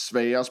lige,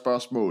 svære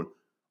spørgsmål,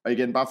 og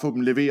igen, bare få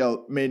dem leveret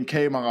med en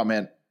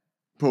kameramand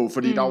på,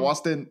 fordi der er jo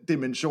også den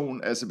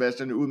dimension af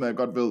Sebastian, udmærket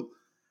godt ved,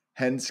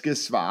 han skal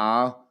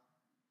svare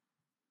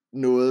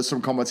noget,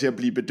 som kommer til at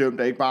blive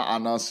bedømt af ikke bare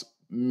Anders,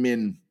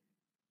 men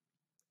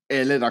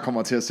alle, der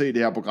kommer til at se det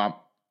her program.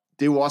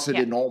 Det er jo også et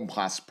enormt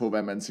pres på,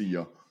 hvad man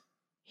siger.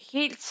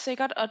 Helt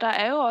sikkert, og der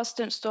er jo også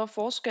den store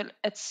forskel,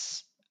 at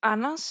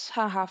Anders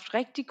har haft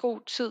rigtig god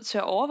tid til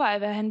at overveje,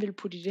 hvad han vil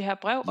putte i det her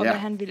brev, og hvad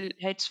han vil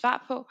have et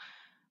svar på,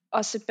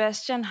 og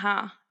Sebastian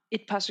har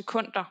et par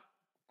sekunder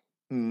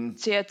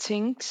til at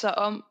tænke sig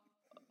om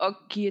og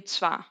give et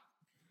svar.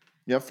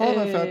 Jeg får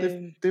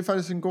det er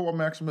faktisk en god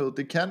opmærksomhed.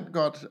 Det kan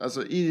godt,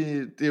 altså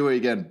det er jo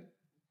igen,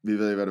 vi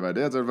ved ikke, hvad det var i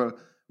det her tilfælde,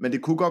 men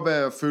det kunne godt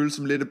være føles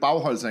som lidt et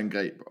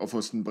bagholdsangreb at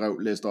få sådan et brev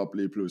læst op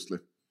lige pludselig.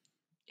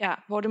 Ja,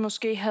 hvor det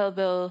måske havde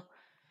været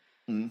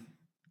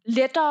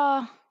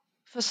lettere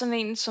for sådan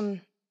en som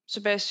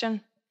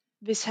Sebastian,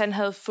 hvis han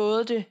havde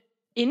fået det,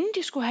 inden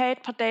de skulle have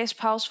et par dages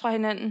pause fra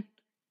hinanden,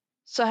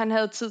 så han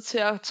havde tid til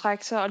at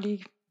trække sig og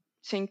lige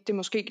tænke det,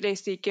 måske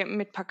læse det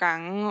igennem et par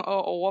gange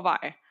og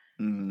overveje.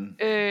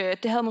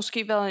 Det havde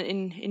måske været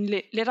en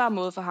lettere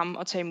måde for ham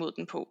at tage imod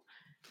den på.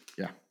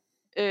 Ja.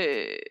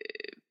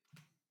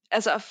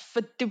 Altså, for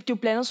det er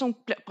blandt andet sådan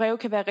nogle breve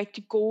kan være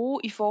rigtig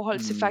gode i forhold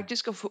til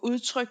faktisk at få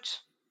udtrykt,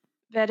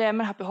 hvad det er,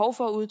 man har behov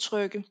for at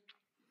udtrykke,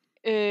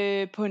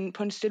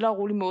 på en stille og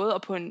rolig måde,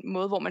 og på en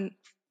måde, hvor man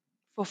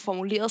får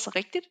formuleret sig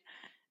rigtigt,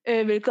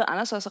 hvilket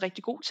Anders også er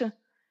rigtig god til.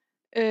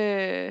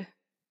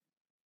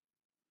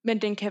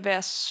 Men den kan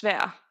være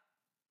svær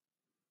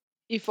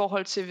i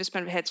forhold til, hvis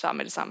man vil have et svar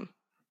med det samme.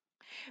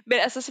 Men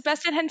altså,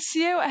 Sebastian, han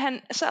siger jo,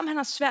 at selvom han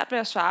har svært ved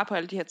at svare på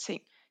alle de her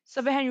ting,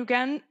 så vil han jo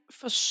gerne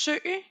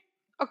forsøge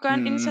at gøre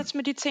en indsats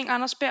med de ting,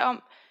 Anders beder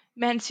om.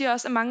 Men han siger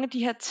også, at mange af de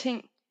her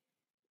ting,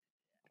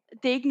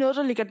 det er ikke noget,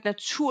 der ligger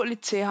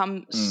naturligt til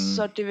ham.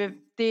 Så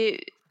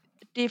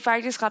det er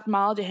faktisk ret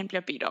meget, det han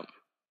bliver bedt om.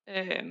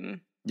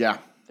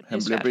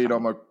 Han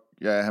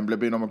bliver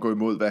bedt om at gå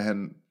imod, hvad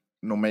han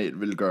normalt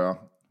vil gøre.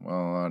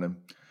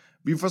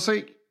 Vi får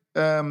se.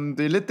 Det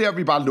er lidt der,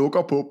 vi bare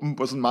lukker på dem,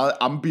 på sådan meget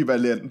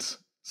ambivalent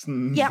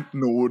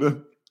note.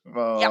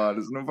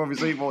 Så nu får vi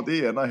se, hvor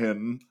det ender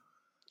henne.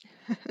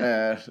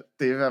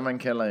 Det er, hvad man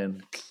kalder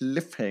en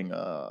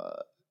cliffhanger.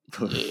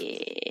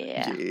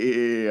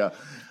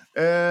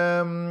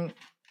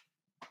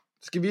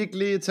 Skal vi ikke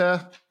lige tage...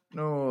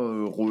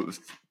 Nu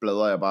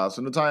bladrer jeg bare,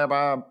 så nu tager jeg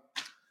bare...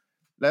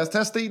 Lad os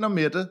tage Sten og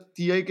Mette.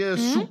 De er ikke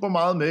super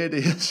meget med i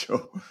det her show.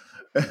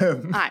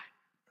 Nej.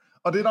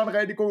 Og det er der en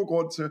rigtig god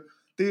grund til.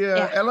 Det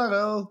er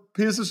allerede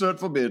pissesødt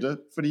for Mette,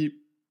 fordi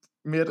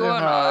Mette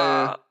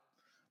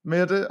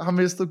har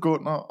mistet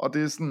Gunnar, og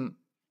det er sådan...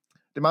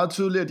 Det er meget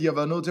tydeligt, at de har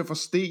været nødt til at få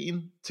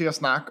Sten til at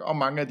snakke om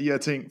mange af de her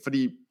ting,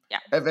 fordi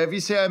af hvad vi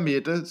ser af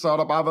Mette, så har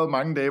der bare været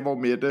mange dage, hvor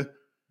Mette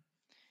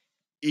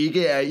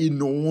ikke er i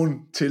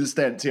nogen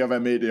tilstand til at være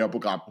med i det her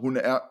program. Hun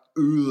er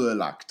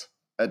ødelagt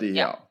af det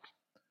her.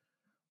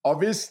 Og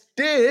hvis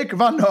det ikke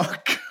var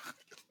nok...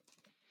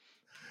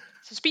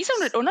 Så spiser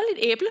hun et underligt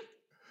æble.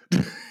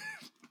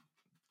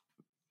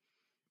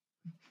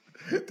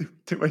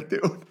 det var ikke det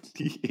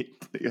underlige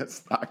æble, jeg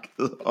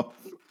snakkede om.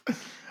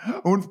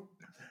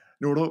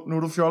 Nu er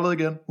du fjollet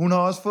igen. Hun har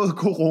også fået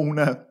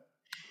corona.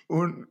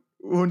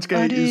 Hun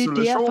skal i isolation. Og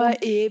det er derfor,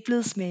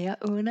 æblet smager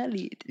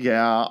underligt.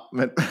 Ja,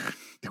 men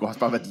det kunne også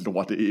bare være et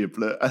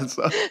lorteæble,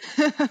 altså.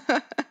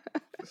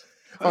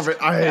 Du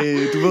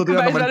ved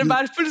det her, når det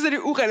bare et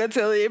fuldstændig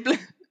urelateret æble.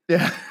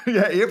 Ja,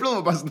 æblet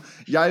var bare sådan,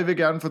 jeg vil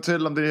gerne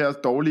fortælle om det her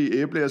dårlige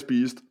æble, jeg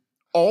spiste.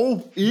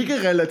 Og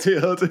ikke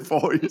relateret til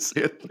forrige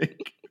sætning.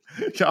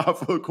 Jeg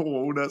har fået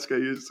corona og skal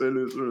i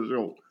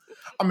selvisolation.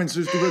 Og man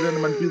synes, du ved det,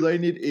 når man bider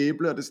ind i et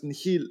æble, og det er sådan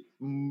helt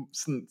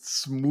sådan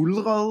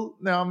smuldret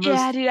nærmest.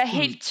 Ja, de der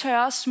helt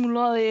tørre,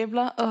 smuldrede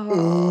æbler.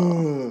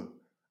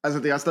 Altså,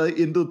 det er stadig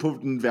intet på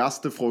den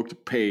værste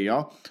frugt,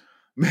 pære.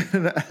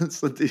 Men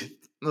altså, det...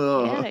 Det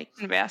er ikke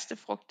den værste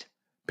frugt.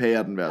 Pære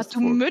er den værste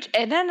frugt. Har du mødt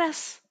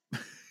ananas?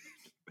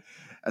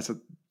 Altså,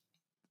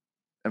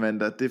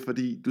 Amanda, det er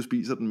fordi, du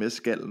spiser den med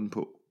skallen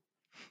på.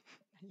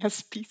 Jeg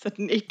spiser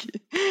den ikke.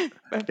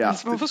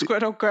 Hvorfor skulle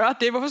jeg dog gøre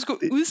det? Hvorfor skulle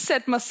jeg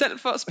udsætte mig selv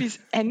for at spise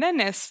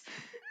ananas?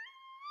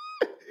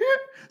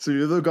 Så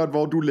jeg ved godt,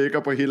 hvor du ligger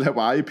på hele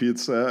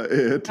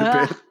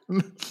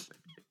Hawaii-pizza-debatten.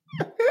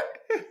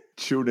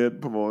 Tune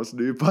ind på vores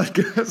nye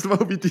podcast,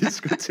 hvor vi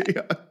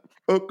diskuterer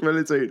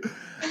kvalitet.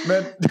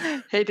 Men...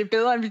 Hey, det er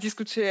bedre, end vi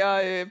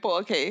diskuterer brød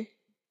og kage.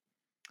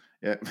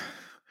 Ja.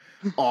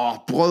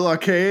 Brød og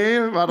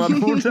kage, var der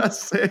nogen, der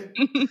sagde.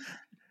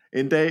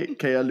 En dag,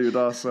 kære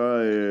lytter,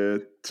 så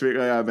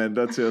tvinger jeg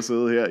Amanda til at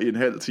sidde her i en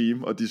halv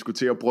time og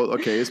diskutere brød og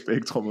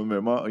kagespektrummet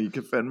med mig, og I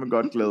kan fandme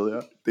godt glæde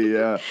jer.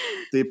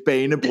 Det er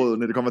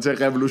banebrødene, det kommer til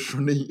at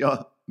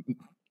revolutionere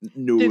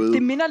noget.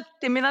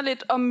 Det minder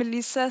lidt om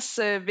Melissas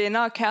venner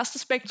og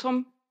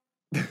kærestespektrum.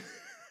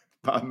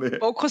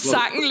 Hvor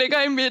croissanten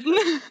ligger i midten.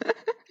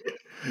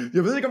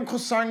 Jeg ved ikke, om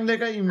croissanten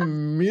ligger i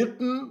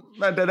midten,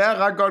 men den er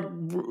ret godt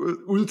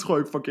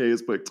udtryk for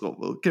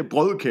kagespektrummet.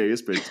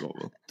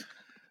 Brødkagespektrummet.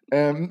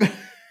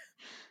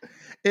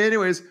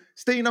 Anyways,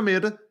 Sten og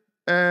Mette,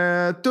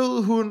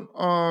 død hund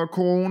og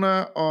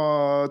corona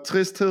og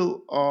tristhed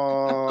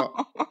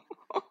og...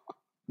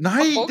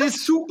 Nej, det er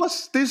super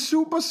synd. Det er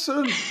super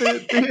synd,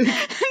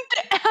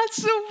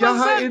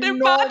 det er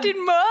bare din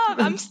måde at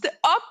ramse det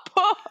op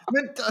på.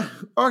 Men,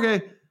 okay.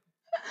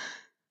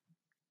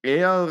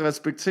 Æret,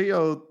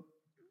 respekteret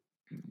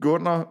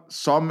Gunnar,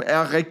 som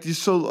er rigtig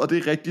sød, og det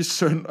er rigtig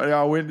synd, og jeg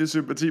har uendelig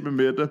sympati med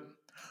Mette.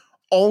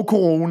 Og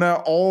corona,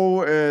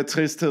 og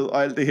tristhed,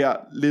 og alt det her,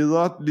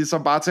 leder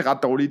ligesom bare til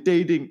ret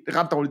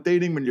dårlig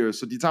datingmiljø,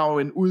 så de tager jo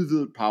en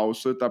udvidet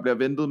pause, der bliver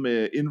ventet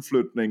med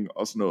indflytning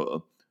og sådan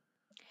noget.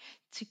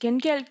 Til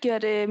gengæld giver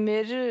det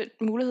Mette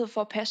mulighed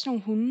for at passe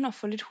nogle hunde og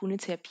få lidt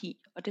hundeterapi,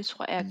 og det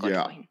tror jeg er godt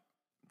for hende.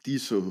 De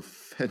så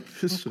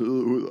fandme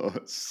søde ud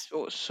også.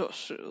 Så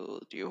søde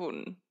ud, de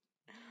hunde.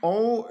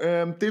 Og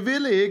det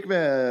ville ikke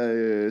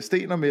være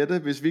Sten og Mette,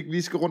 hvis vi ikke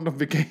lige skal rundt om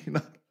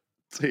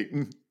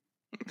veganer-tingen.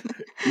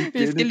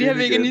 Vi skal lige have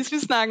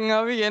veganisme-snakken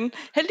op igen.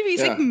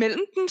 Heldigvis ikke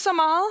mellem dem så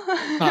meget.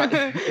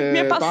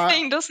 Mere bare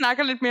Sten, der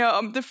snakker lidt mere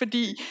om det,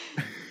 fordi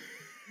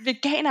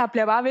veganere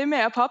bliver bare ved med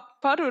at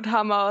pådutte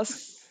ham og også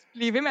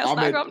blive ved med at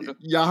snakke om det.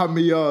 Jeg har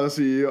mere at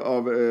sige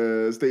om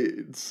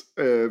Stens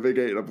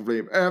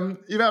veganerproblem.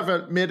 I hvert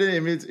fald, Mette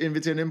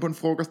inviterer ind på en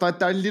frokost. Der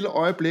er et lille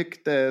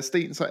øjeblik, da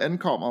Sten så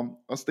ankommer,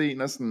 og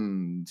Sten er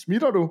sådan,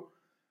 smitter du?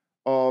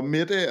 Og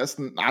Mette er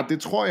sådan, nej,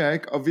 det tror jeg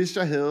ikke, og hvis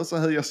jeg havde, så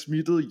havde jeg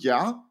smittet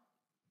jer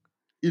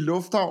i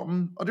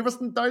lufthavnen, og det var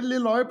sådan et dejligt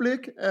lille øjeblik.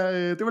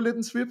 Det var lidt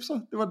en svipser.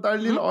 Det var et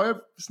dejligt lille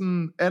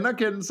sådan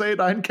anerkendelse af,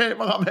 der er en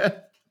kameramand.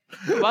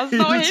 Hvor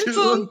står hele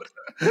tiden?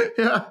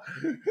 Ja.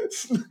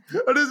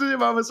 Og det synes jeg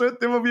bare var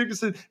sødt. Det var virkelig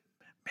sådan,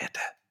 Mette,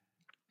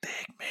 det er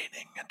ikke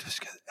meningen, at du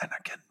skal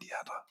anerkende de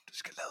andre. Du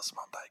skal lade som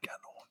om, der ikke er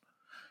nogen.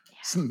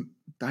 Sådan,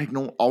 der er ikke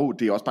nogen,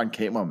 det er også bare en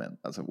kameramand.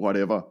 Altså,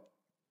 whatever.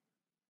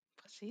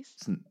 Præcis.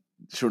 Sådan,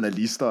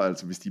 journalister,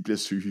 altså, hvis de bliver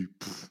syge.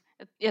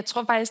 Jeg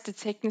tror faktisk, det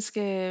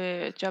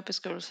tekniske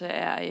jobbeskrivelse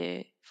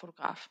er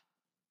fotograf.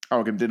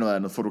 Okay, men det er noget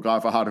andet.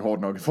 Fotografer har det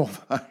hårdt nok i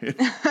forvejen.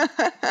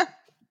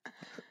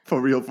 For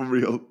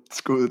real.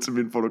 Skud til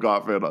mine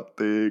fotografvenner.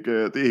 Det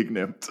er ikke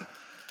nemt.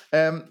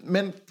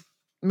 Men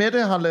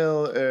Mette har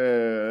lavet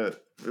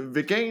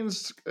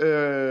vegansk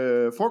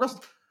frokost.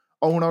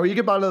 Og hun har jo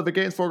ikke bare lavet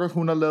vegansk frokost,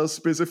 hun har lavet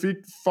specifikt,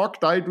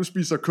 fuck dig, du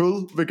spiser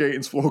kød,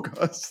 vegansk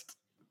frokost.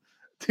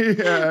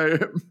 Det er...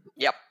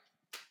 Ja.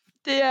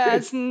 Det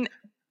er sådan...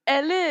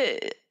 Alle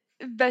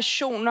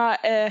versioner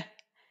af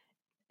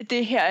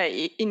det her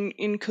er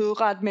en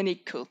kødret, men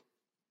ikke kød.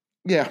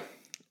 Ja,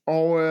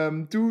 og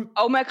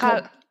og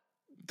makrel.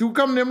 Du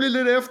kom nemlig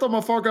lidt efter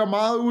mig for at gøre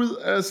meget ud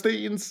af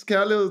Stens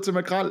kærlighed til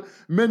makrel.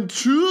 Men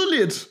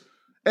tydeligt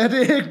er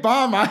det ikke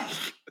bare mig,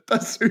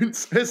 der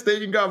synes, at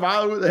Sten gør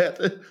meget ud af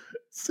det.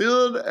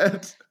 Siden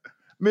at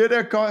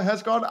Mette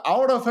has gone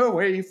out of her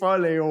way for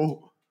at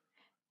lave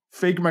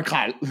fake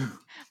makrel.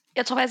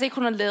 Jeg tror faktisk ikke,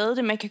 hun har lavet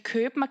det. Man kan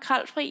købe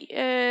makrelfri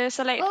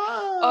salat.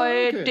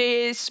 Okay.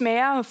 Det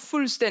smager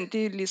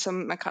fuldstændig ligesom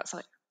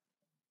makrelsalat.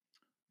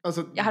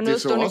 Altså, jeg har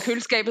noget stående i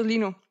køleskabet lige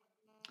nu.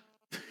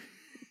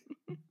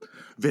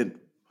 Vent.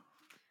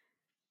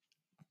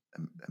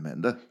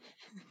 Amanda.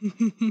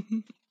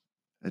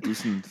 Er du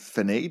sådan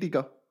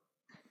fanatiker?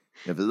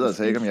 Jeg ved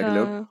altså ikke, om jeg kan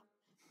lave...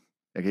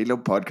 Jeg kan ikke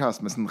lave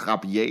podcast med sådan en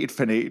rabiat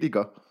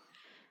fanatiker.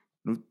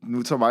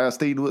 Nu tager mig og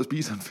Sten ud og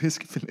spiser en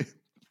fiskefilet.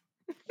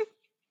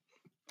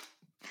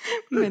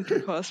 Men du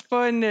kan også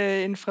få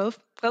en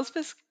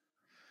fredsfisk.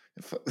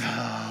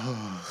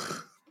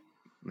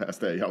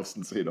 Værst er, jeg jo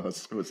sådan set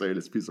også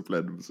hovedsageligt spiser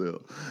plantebaseret.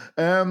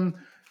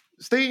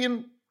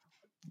 Sten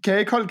kan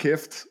ikke holde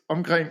kæft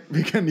omkring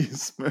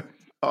veganisme.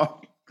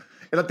 Og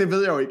Eller det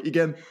ved jeg jo ikke.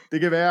 Igen, det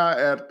kan være,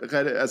 at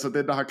altså,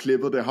 den, der har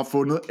klippet det, har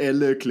fundet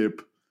alle klip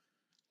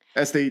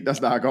af Sten, der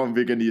snakker om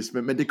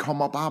veganisme. Men det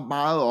kommer bare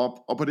meget op.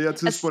 Og på det her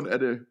tidspunkt er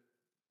det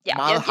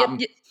meget ham.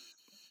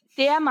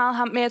 Det er meget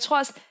ham, men jeg tror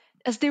også,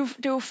 altså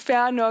det er jo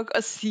fair nok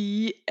at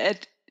sige,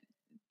 at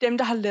dem,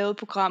 der har lavet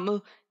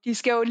programmet, de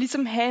skal jo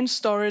ligesom have en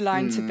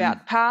storyline til hvert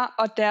par,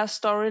 og deres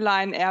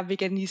storyline er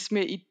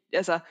veganisme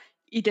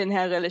i den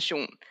her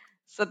relation.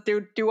 Så det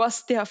er jo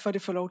også derfor,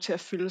 det får lov til at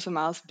fylde så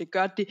meget, som det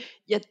gør.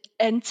 Jeg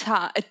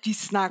antager, at de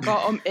snakker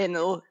om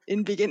andet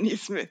end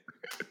veganisme.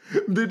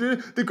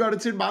 Det gør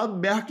det til en meget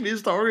mærkelig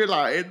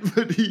storyline,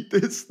 fordi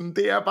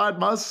det er bare et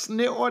meget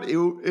snævert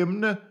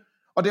emne.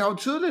 Og det er jo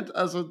tydeligt,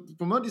 altså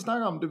på måden de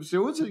snakker om det, ser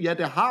ud til, ja,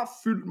 det har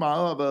fyldt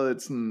meget og været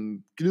et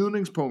sådan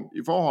glidningspunkt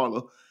i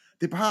forholdet.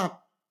 Det er bare,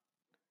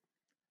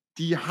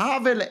 de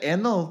har vel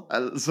andet,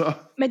 altså.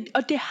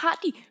 Og det har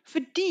de,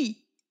 fordi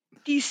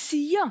de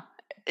siger,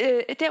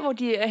 der hvor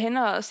de er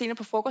henne og senere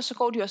på frokost, så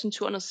går de også en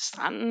tur ned til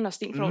stranden, og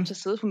Sten får lov til at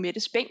sidde på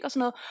Mettes bænk og sådan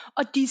noget.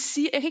 Og de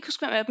siger, jeg kan ikke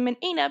huske hvem af dem, men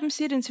en af dem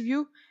siger i et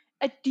interview,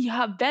 at de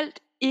har valgt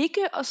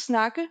ikke at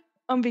snakke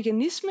om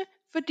veganisme,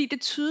 fordi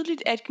det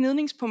tydeligt er et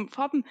gnidningspunkt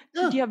for dem,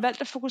 så de har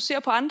valgt at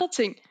fokusere på andre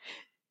ting.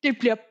 Det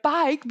bliver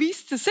bare ikke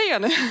vist til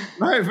seerne.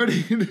 Nej,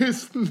 fordi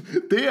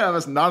det er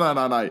sådan,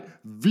 nej.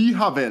 Vi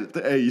har valgt,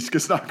 at I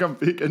skal snakke om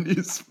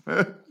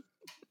veganisme.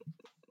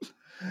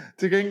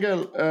 Til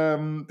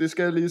gengæld, det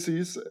skal lige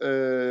siges,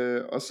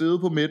 at sidde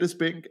på Mettes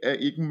bænk er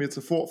ikke en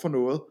metafor for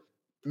noget.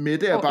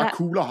 Mette er bare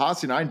cool og har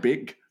sin egen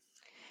bænk.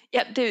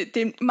 Ja, det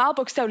er en meget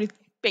bogstaveligt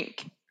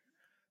bænk.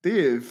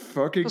 Det er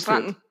fucking fedt.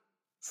 Sådan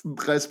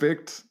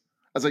respekt.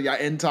 Altså jeg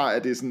antager,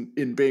 at det er sådan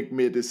en bænk,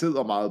 Mette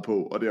sidder meget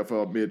på, og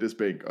derfor Mettes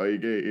bænk, og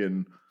ikke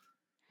en...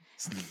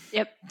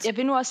 Jeg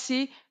vil nu også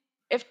sige,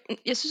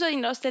 jeg synes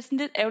egentlig også, det er sådan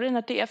lidt ærgerligt,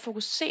 når det er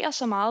fokuserer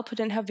så meget på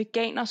den her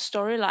veganer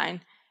storyline,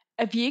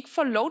 at vi ikke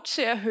får lov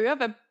til at høre,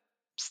 hvad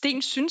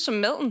Sten synes om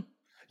maden.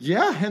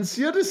 Ja, han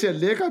siger, det ser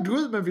lækkert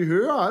ud, men vi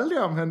hører aldrig,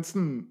 om han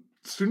sådan,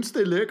 synes,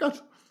 det er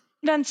lækkert.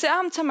 Man ser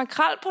ham tage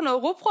makrel på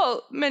noget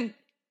rugbrød, men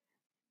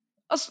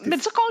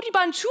så går de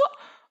bare en tur,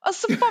 og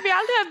så får vi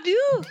aldrig at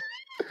vide.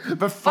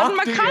 Hvad fuck og den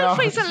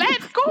makrelfri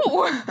salat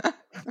god.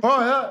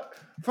 Prøv her.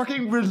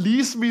 Fucking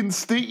release min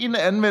Sten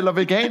anmelder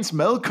vegansk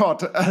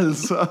madkot,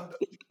 altså.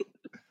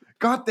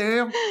 God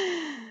damn.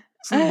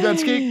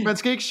 Man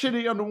skal ikke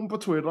genere nogen på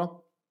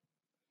Twitter.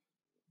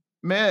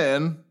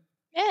 Men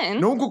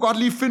nogen kunne godt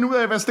lige finde ud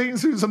af, hvad Sten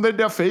synes om den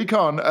der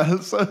fakeren,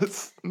 altså.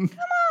 Come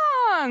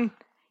on.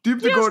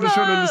 Dybdegående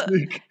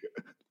journalistik.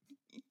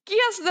 Giv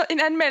os en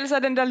anmeldelse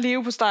af den der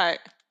leverpostej.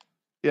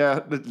 Ja,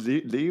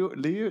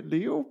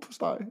 Leo på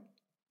steg.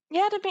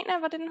 Ja, det mener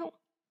jeg, var det den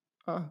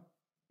hed.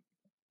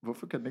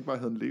 Hvorfor kan den ikke bare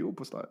hedde en Leo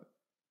på steg?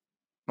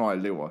 Nå, jeg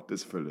lever, det er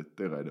selvfølgelig,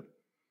 det er rigtigt.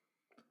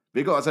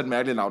 Hvilket også er et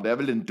mærkeligt navn, det er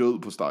vel en død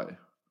på steg.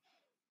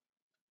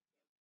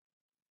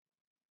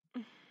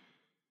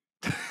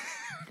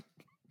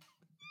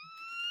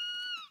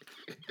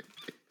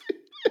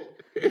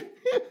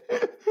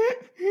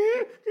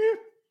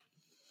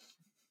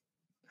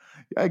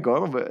 Jeg er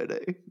godt at være i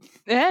dag.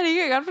 Ja, det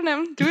kan jeg godt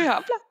fornemme. Du er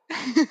hopla.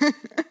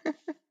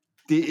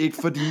 Det er ikke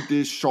fordi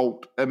det er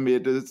sjovt, at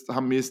Mette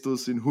har mistet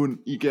sin hund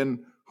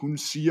igen. Hun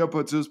siger på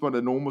et tidspunkt,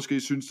 at nogen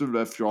måske synes, det vil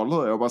være fjollet.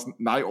 Og jeg var bare sådan,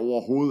 nej,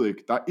 overhovedet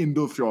ikke. Der er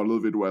intet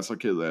fjollet ved, du er så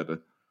ked af det.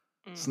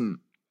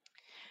 Sådan.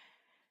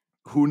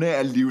 Hunde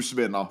er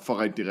livsvenner for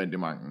rigtig, rigtig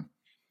mange.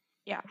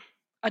 Ja,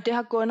 og det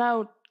har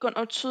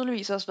Gunnar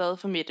tydeligvis også været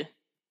for Mette.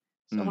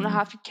 Så hun har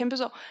haft et kæmpe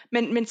sår.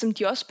 Men som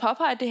de også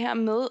påpeger det her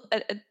med,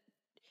 at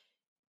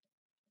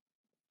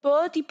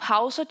både de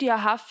pauser, de har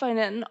haft for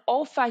hinanden,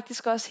 og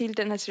faktisk også hele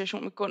den her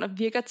situation med Gunnar,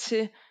 virker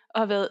til at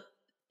have været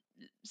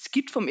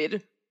skidt for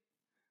Mette.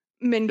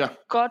 Men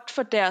godt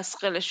for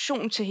deres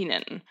relation til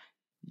hinanden.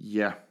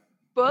 Ja.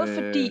 Både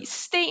fordi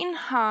Sten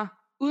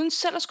har, uden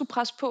selv at skulle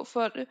presse på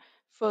for det,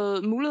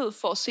 fået mulighed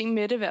for at se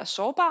Mette være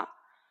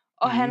sårbar.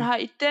 Og han har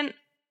i den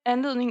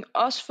anledning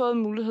også fået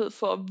mulighed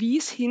for at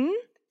vise hende,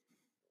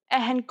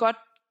 at han godt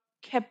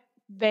kan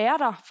være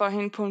der for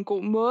hende på en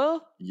god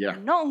måde,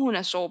 når hun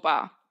er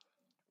sårbar.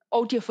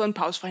 Og de har fået en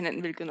pause fra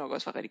hinanden, hvilket nok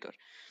også var rigtig godt.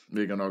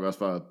 Hvilket nok også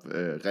var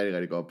rigtig,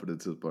 rigtig godt på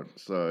det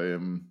tidspunkt. Så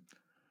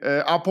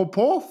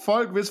apropos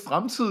folk, hvis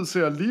fremtid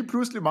ser lige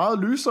pludselig meget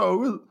lysere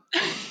ud.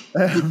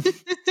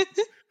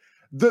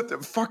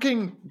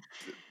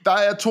 Der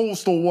er 2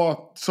 store,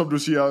 som du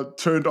siger,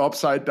 turned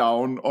upside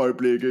down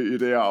øjeblikke i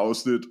det her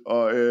afsnit.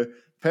 Og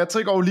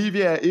Patrick og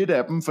Olivia er et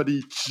af dem,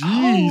 fordi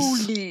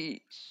Holy.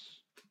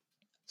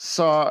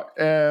 Så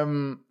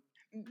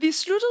vi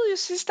sluttede jo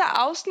sidste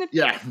afsnit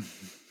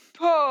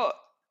på,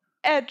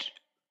 at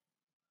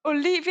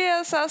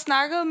Olivia så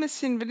snakkede med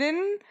sin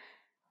veninde,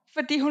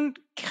 fordi hun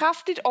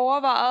kraftigt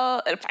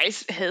overvejede, eller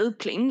faktisk havde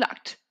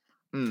planlagt,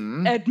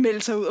 at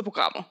melde sig ud af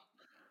programmet.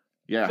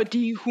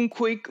 Fordi hun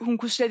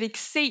kunne slet ikke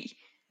se,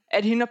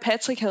 at hende og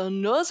Patrick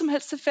havde noget som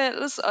helst til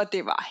fælles, og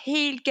det var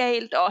helt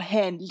galt, og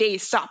han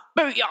læser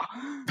bøger.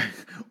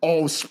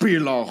 og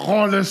spiller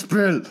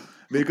rollespil.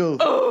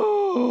 Hvilket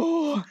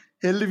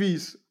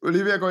heldigvis,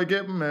 Olivia går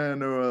igennem med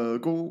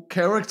noget god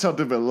character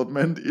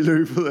development i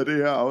løbet af det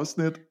her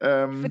afsnit.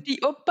 Fordi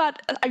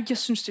åbenbart, jeg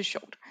synes det er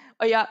sjovt.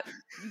 Og jeg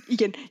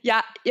det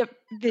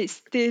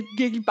er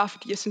virkelig bare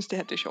fordi jeg synes det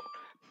her det er sjovt.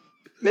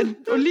 Men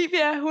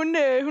Olivia,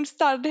 hun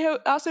startede det her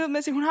afsnit med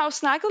at sige, hun har jo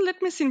snakket lidt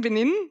med sin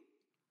veninde.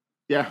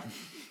 Ja.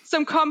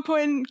 Som kom på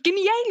en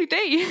genial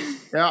idé.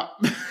 Ja.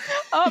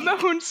 Om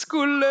at hun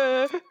skulle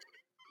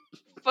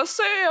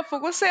forsøge at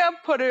fokusere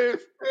på det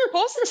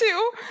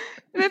positive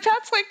ved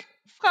Patrick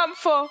frem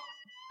for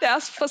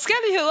deres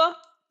forskelligheder.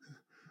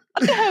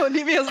 Og det har jo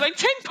Olivia slet ikke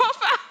tænkt på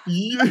før.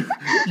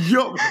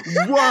 Yo,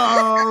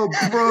 wow,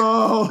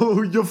 bro,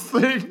 you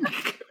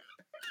think?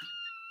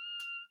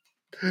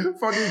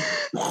 Fucking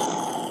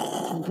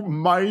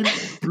mind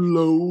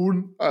blown,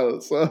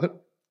 altså.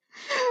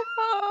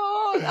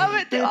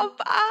 Men det var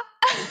bare...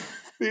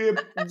 Det er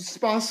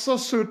bare så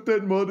sødt,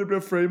 den måde, det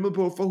bliver framet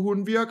på, for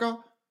hun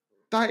virker...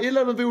 Der er et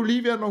eller andet ved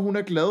Olivia, når hun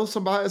er glad,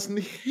 som bare er sådan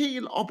en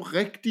helt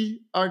oprigtig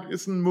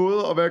sådan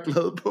måde at være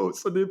glad på,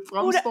 så det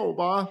fremstår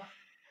bare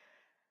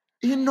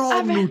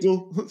enormt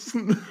nuttet.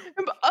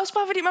 Også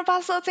bare fordi man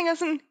bare sidder og tænker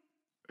sådan,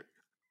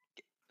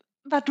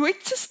 var du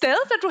ikke til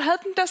stede, da du havde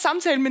den der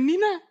samtale med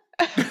Nina?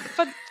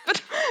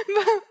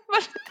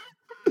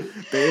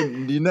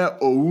 Nina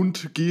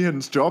owned, give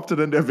hendes job til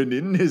den der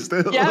veninde i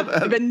stedet.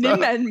 Ja,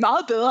 veninden er en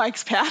meget bedre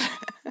ekspert.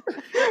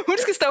 Hun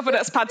skal stå for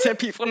deres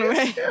parterapi fra nu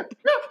af.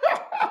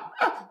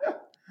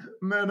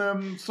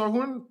 Men så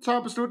hun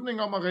tager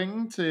beslutningen om at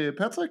ringe til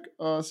Patrick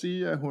og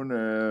sige, at hun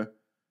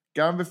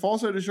gerne vil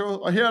fortsætte showet.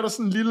 Og her er der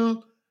sådan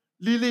en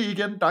lille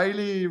igen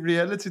dejlig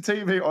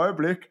reality-tv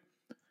øjeblik,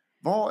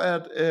 hvor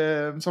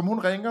at som hun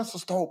ringer, så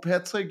står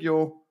Patrick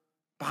jo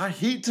bare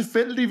helt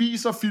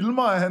tilfældigvis og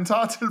filmer, at han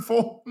tager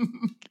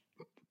telefonen.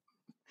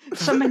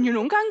 Som man jo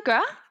nogle gange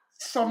gør.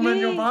 Som man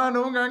jo bare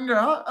nogle gange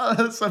gør.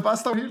 Altså bare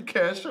står helt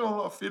casual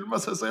og filmer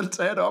sig selv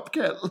tage et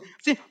opkald.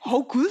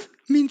 Gud,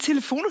 min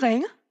telefon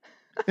ringer.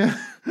 Ja.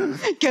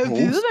 Kan jeg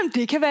vide, hvem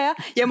det kan være?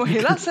 Jeg må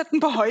hellere sætte den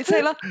på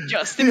højtaler.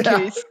 Just in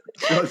case.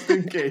 Just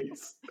in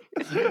case.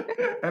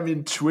 At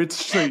min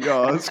Twitch-seer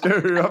også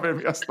skal høre,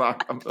 hvem jeg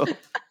snakker med.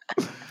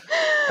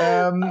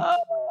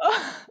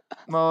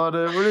 Når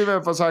det Olivia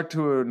får sagt, at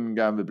hun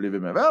gerne vil blive ved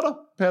med at være der.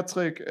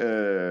 Patrick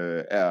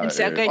han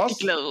ser rigtig også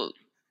glad ud.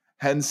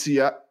 Han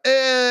siger,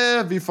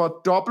 vi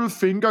får double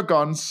finger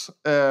guns,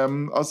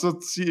 og så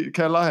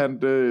kalder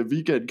han det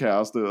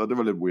weekendkæreste, og det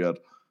var lidt weird.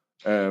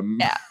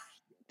 Ja,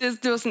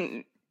 det var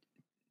sådan,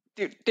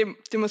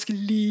 det er måske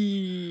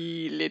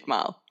lige lidt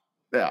meget.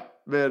 Ja,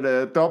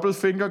 men double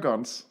finger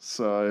guns,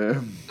 så...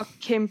 Og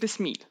kæmpe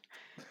smil.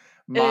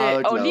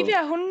 Og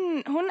Olivia,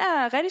 hun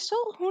er rigtig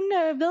sød. Hun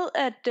ved,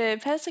 at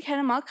Patrick han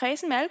er meget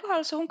kredsen med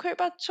alkohol, så hun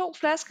køber 2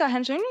 flasker af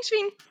hans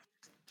yndlingsvin.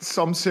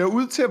 Som ser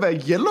ud til at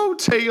være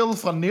Yellowtail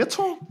fra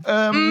Netto.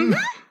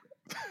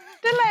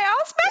 Det lagde jeg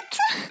også mærke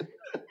til.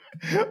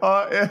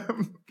 Og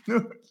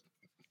nu...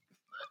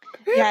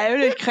 Jeg er jo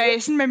lidt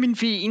kredsen med min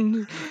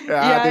vin. Ja,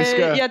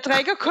 jeg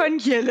drikker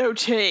kun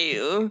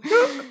Yellowtail.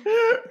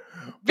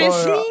 Hvis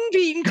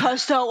min vin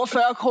koster over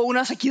 40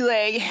 kroner, så gider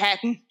jeg ikke have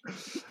den.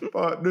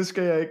 Og nu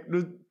skal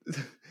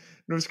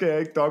jeg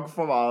ikke dokke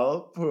for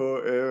meget på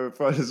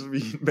folks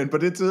vin, men på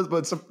det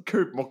tidspunkt, så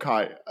køb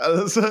Mokai.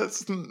 Altså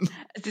sådan...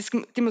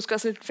 Det er måske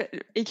også lidt,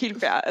 ikke helt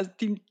fair. Altså,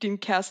 din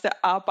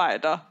kæreste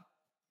arbejder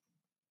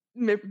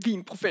med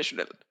vin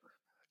professionelt.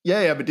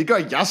 Ja, men det gør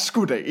jeg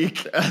sgu da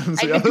ikke.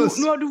 Altså,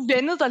 nu har du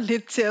vendet dig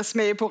lidt til at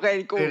smage på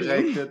rigtig god vin. Det er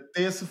rigtigt.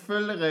 Det er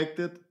selvfølgelig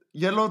rigtigt.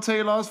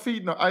 Yellowtail er også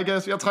fint. I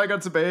guess, jeg trækker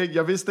det tilbage.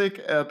 Jeg vidste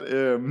ikke, at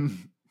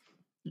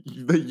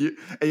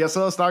jeg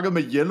sad og snakkede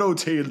med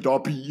Yellowtail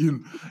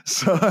dobbien.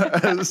 Så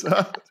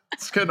altså,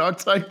 skal nok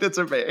trække det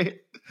tilbage.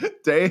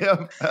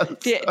 Damn, altså.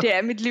 Det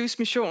er mit livs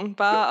mission.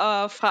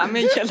 Bare at fremme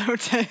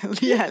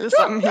Yellowtail i alle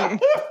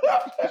sammenhæng.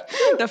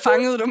 Der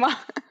fangede du mig.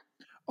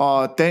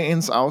 Og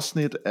dagens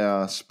afsnit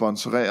er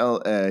sponsoreret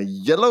af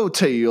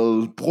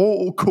Yellowtail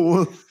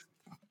Bro-kode.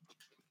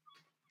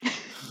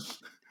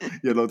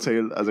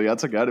 Yellowtail, altså jeg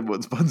tager gerne imod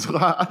en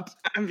sponsorat.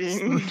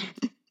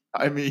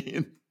 I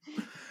mean.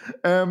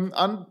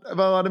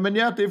 Hvad var det? Men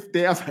ja,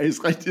 det er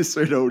faktisk rigtig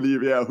sødt,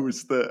 Olivia, at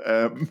huske det.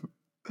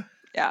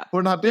 Ja,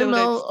 hun har det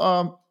med,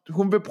 og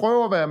hun vil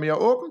prøve at være mere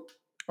åben,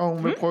 og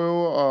hun vil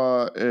prøve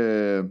at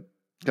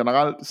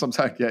generelt, som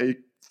sagt, jeg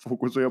ikke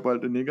fokuserer på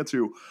alt det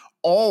negative.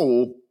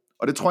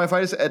 Og det tror jeg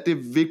faktisk er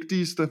det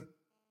vigtigste,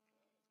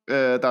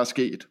 der er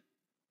sket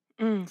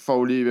for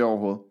Olivia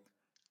overhovedet.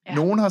 Ja.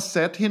 Nogen har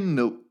sat hende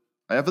ned,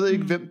 og jeg ved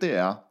ikke, hvem det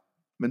er,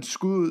 men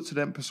skud ud til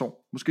den person,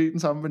 måske den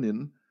samme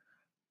veninde,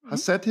 har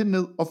sat hende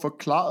ned og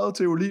forklaret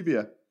til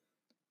Olivia,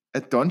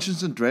 at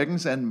Dungeons and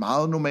Dragons er en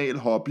meget normal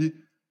hobby,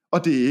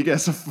 og det er ikke,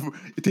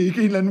 det er ikke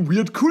en eller anden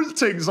weird kult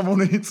ting, som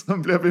hun hele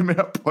tiden bliver ved med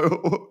at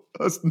prøve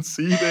at sådan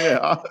sige, det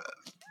er.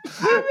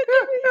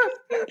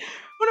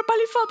 Hun har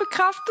bare lige fået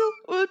bekræftet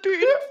ude i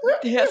byen.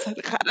 Det her er så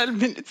et ret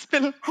almindeligt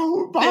spil.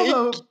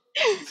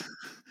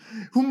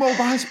 Hun må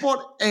bare have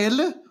spurgt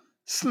alle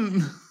sådan.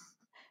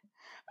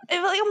 Jeg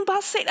ved ikke, om hun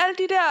bare har set alle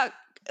de der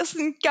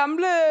sådan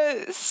gamle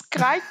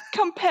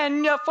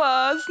skrækkampagner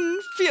fra sådan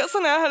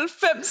 80'erne og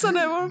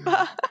 90'erne, hvor man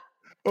bare...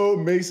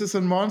 Mazes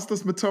and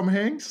Monsters med Tom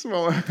Hanks,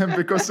 hvor han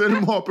begår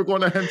selvmord på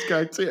grund af hans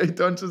karakter i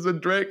Dungeons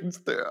and Dragons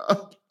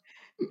der.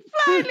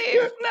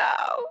 Flyleaf, no!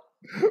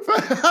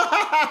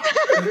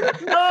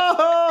 No!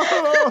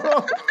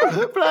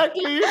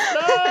 Blackleaf,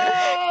 no!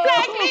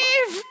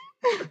 Blackleaf!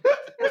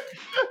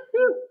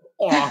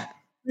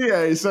 Det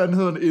er i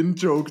sandheden en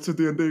joke til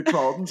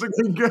D&D-crowden,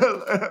 så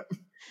gengæld.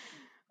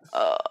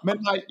 Men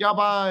nej,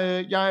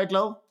 jeg er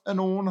glad, at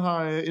nogen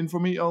har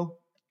informeret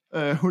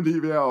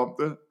Olivia om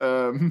det.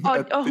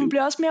 Og hun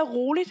blev også mere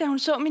rolig, da hun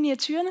så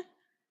miniatyrerne.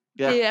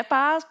 Ja. Det er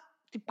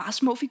bare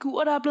små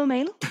figurer, der er blevet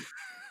malet.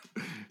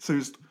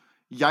 Seriøst.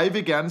 Jeg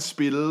vil gerne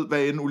spille,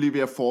 hvad end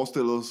Olivia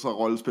forestillede sig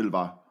rollespil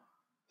var.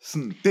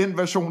 Sådan, den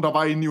version, der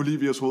var inde i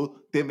Olivias hoved,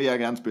 den vil jeg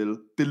gerne spille.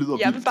 Det lyder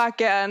vildt.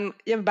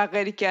 Jeg vil bare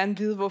rigtig gerne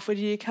vide, hvorfor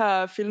de ikke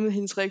har filmet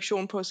hendes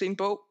reaktion på at se en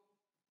bog.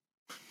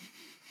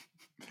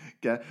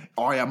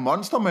 Ja,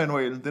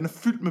 monstermanualen, den er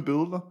fyldt med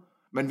billeder.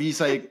 Man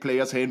viser ikke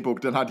Players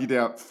Handbook, den har de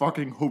der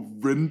fucking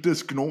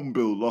horrendous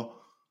gnombilleder.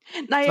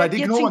 Nej, det er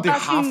ikke gnomer, det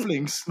er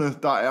halflingsene,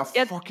 der er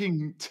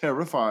fucking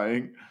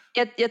terrifying.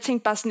 Jeg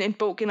tænkte bare sådan en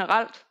bog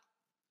generelt.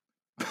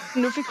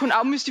 Nu fik hun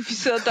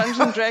afmystificeret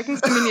Dungeons &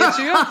 Dragons til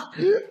miniatyrer.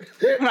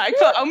 Hun har ikke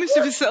fået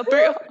afmystificeret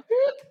bøger.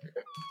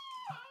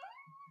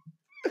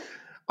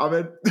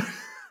 Amen.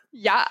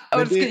 Jeg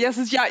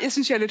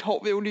synes jeg er lidt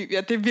hård ved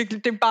Olivia. Det er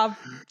virkelig, det er bare...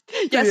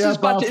 Jeg synes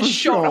bare, det er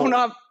sjovt.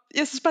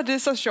 Jeg synes bare, det er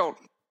så sjovt.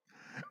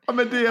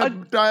 Men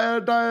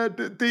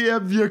det er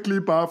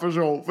virkelig bare for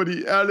sjov,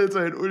 fordi ærligt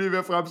talt,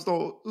 Olivia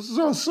fremstår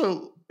så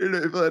sød i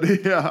løbet af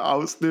det her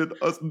afsnit.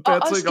 Og sådan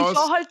Patrick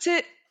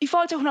også i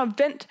forhold til, at hun har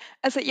vendt,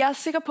 altså jeg er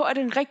sikker på, at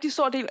en rigtig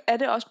stor del af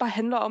det også bare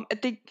handler om,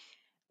 at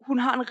hun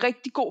har en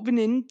rigtig god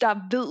veninde, der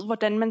ved,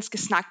 hvordan man skal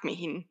snakke med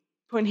hende,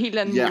 på en helt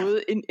anden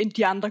måde, end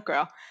de andre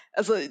gør.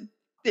 Altså,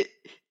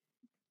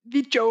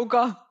 vi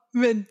joker,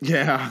 men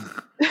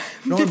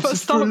vi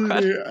forstår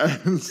godt.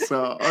 Altså,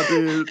 og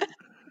det...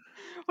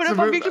 Hun er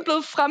bare virkelig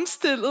blevet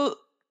fremstillet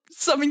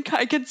som en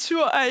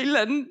karikatur af en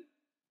eller anden...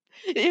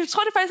 Jeg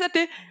tror det faktisk, at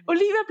det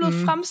Olivia er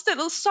blevet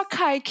fremstillet så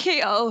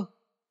karikeret,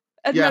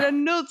 at man er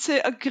nødt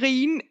til at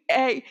grine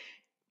af,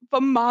 hvor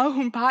meget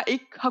hun bare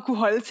ikke har kunne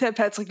holde til, at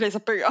Patrick læser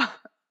bøger.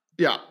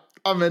 Ja,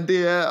 men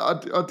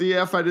det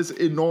er faktisk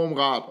enormt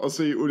rart at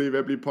se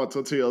Olivia blive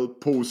portrætteret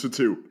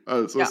positivt.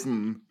 Altså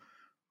sådan...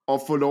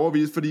 Og få lov at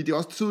vise, fordi det er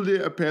også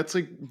tydeligt, at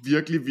Patrick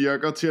virkelig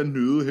virker til at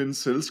nyde hendes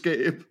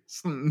selskab.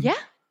 Sådan. Ja.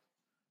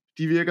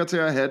 De virker til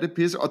at have det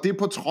pisse, og det er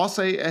på trods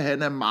af, at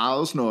han er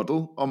meget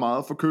snottet og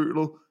meget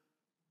forkølet.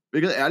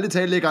 Hvilket ærligt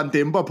talt lægger en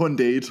dæmper på en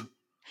date.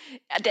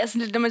 Ja, det er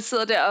sådan lidt, når man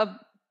sidder der og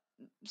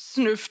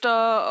snøfter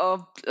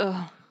og...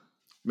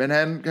 Men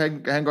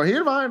han går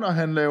hele vejen, og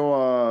han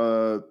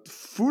laver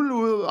fuld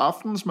ud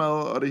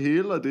aftensmad og det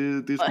hele, og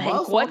det er sgu og meget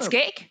han gror et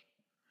skæg.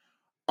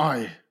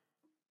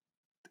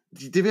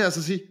 Det vil jeg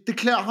altså sige, det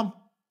klæder ham.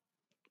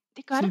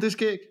 Det gør det. Det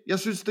skæg. Jeg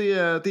synes, det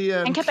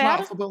er en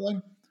klar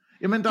forbedring.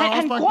 Jamen,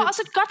 han gror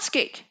også et godt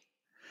skæg.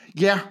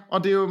 Ja,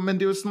 og det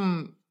er jo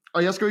sådan...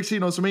 Og jeg skal jo ikke sige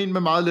noget som en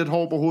med meget lidt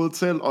hår på hovedet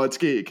selv og et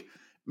skæg.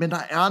 Men der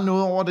er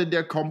noget over den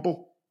der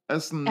kombo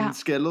af sådan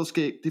skaldet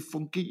skæg. Det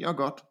fungerer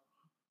godt.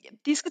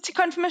 De skal til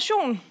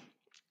konfirmation.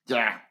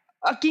 Ja.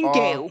 Og give en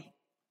gave.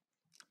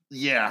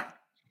 Ja.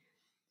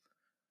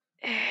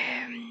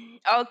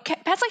 Og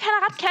Patrick, han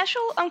er ret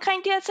casual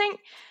omkring de her ting.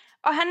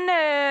 Og han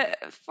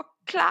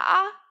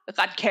forklarer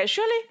ret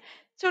casually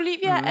til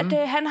Olivia,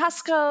 at han har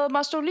skrevet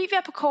Moster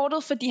Olivia på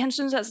kortet, fordi han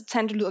synes altså, at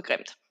tante lyder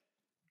grimt.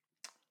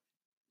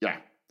 Ja.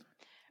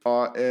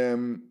 Og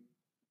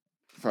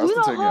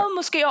udover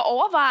måske at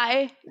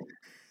overveje,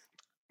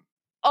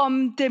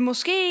 om det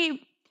måske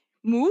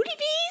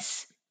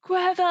muligvis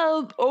kunne have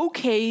været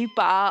okay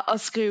bare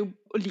at skrive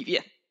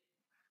Olivia.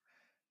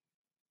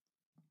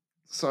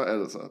 Så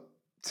altså,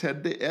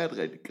 tante er et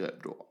rigtig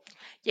grimt ord.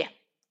 Ja,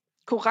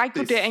 korrekt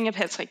vurdering af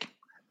Patrick.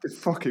 Det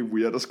er fucking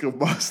weird at skrive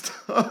moster.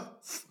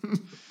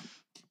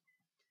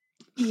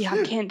 I har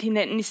kendt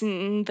hinanden i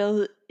sådan,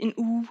 en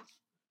uge.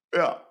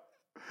 Ja.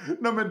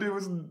 Nå, men det er jo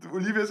sådan,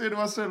 Olivia siger det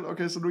var selv,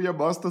 okay, så nu er jeg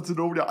moster til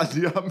nogen, jeg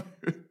aldrig har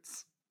mødt.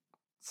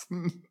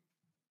 Sådan.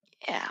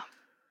 Ja.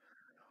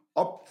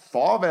 Og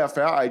for at være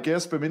fair, I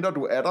guess, medmindre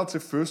du er der til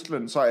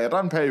fødslen, så er der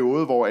en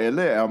periode, hvor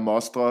alle er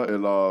mostre,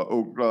 eller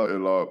onkler,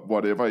 eller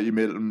whatever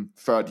imellem,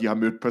 før de har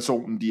mødt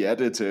personen, de er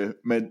det til.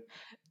 Men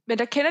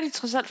der kender de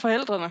trods alt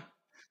forældrene.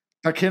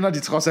 Der kender de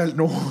trods alt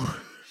nogen.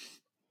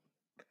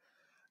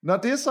 Når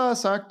det så er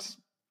sagt,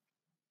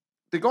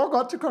 det går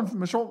godt til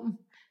konfirmationen.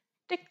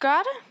 Det gør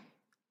det.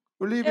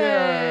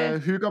 Olivia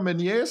hygger med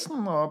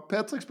niecen, og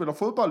Patrick spiller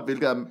fodbold,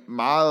 hvilket er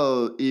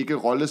meget ikke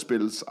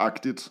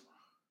rollespilsagtigt.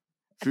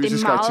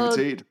 Fysisk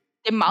aktivitet.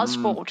 Det er meget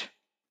sport.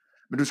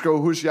 Men du skal jo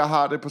huske, jeg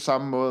har det på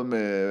samme måde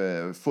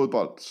med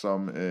fodbold,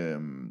 som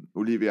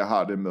Olivia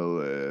har det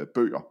med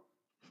bøger.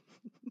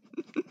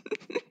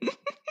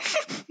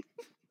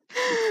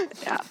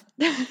 Ja,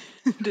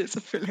 det er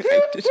selvfølgelig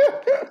rigtigt.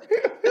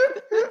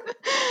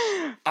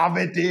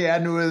 Men det er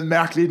noget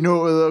mærkeligt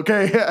noget,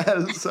 okay?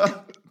 Altså.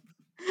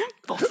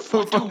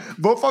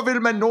 Hvorfor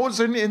vil man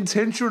nogensinde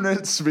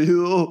intentionelt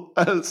svede?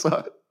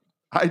 Altså,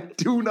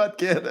 I do not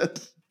get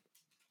it.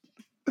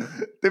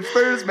 Det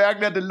føles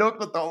mærkeligt, at det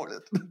lugter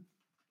dårligt.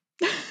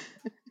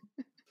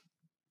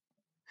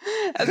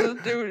 Altså,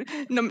 det er jo,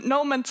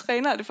 når man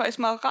træner, er det faktisk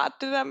meget rart,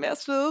 det der med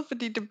at svede,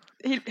 fordi det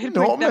helt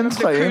når man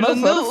træner,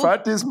 så er det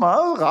faktisk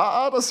meget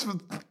rart at svede.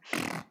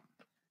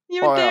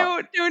 Jamen, det er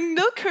jo en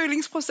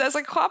nedkølingsproces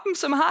af kroppen,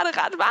 som har det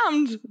ret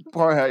varmt.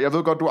 Prøv her, jeg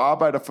ved godt, du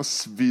arbejder for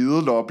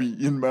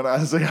svedelobbyen, men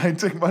altså, jeg har ikke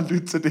tænkt mig at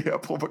lytte til det her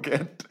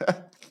propaganda.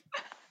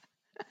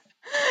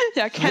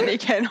 Jeg kan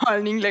ikke have en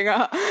holdning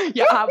længere.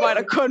 Jeg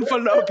arbejder kun for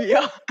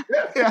lobbyer.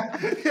 Ja.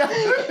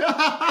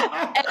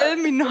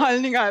 Alle mine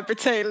holdninger er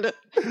betalte.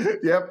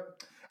 Yep.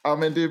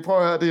 Men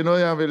prøv her, det er noget,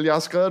 jeg har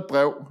skrevet et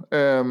brev,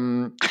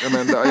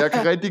 Amanda, og jeg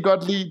kan rigtig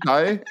godt lide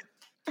dig.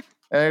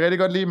 Jeg kan rigtig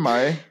godt lide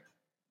mig.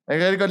 Jeg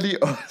kan rigtig godt lide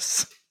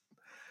os.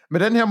 Med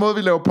den her måde,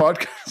 vi laver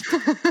podcast.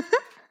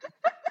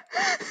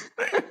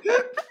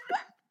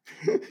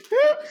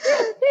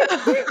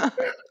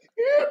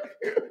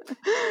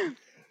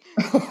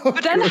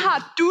 Hvordan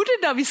har du det,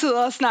 når vi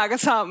sidder og snakker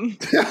sammen?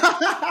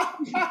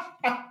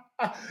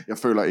 Jeg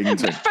føler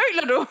ingenting. Hvad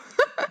føler du?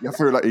 Jeg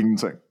føler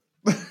ingenting.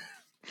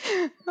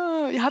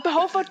 Jeg har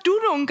behov for, at du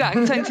nogle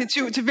gange tager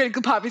initiativ til,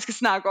 hvilket par vi skal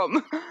snakke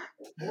om.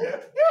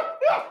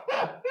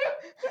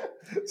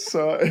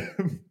 Så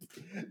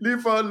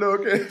lige for at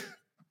lukke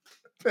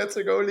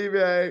Patrick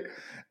Olivia af,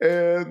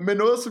 med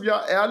noget, som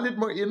jeg ærligt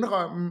må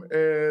indrømme,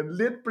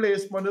 lidt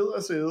blæst mig ned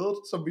af sædet,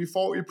 som vi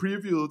får i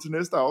previewet til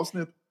næste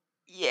afsnit.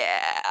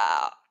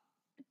 Yeah.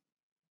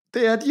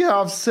 Det er, de har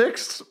haft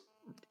sex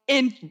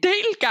en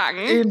del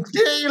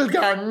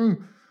gange.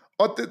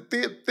 Og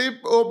det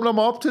åbner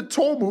mig op til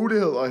 2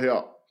 muligheder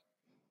her.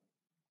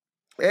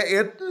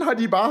 Enten har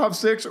de bare haft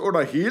sex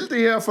under hele det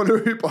her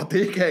forløb, og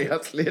det kan jeg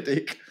slet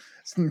ikke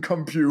sådan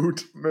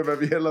compute med, hvad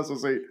vi ellers har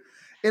set.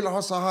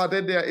 Eller så har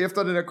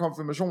efter den der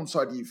konfirmation, så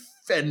har de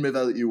fandme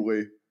været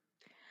ivrige.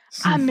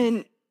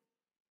 Men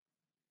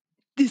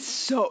det er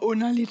så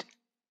underligt.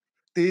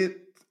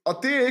 Og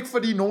det er ikke,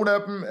 fordi nogen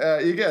af dem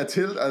ikke er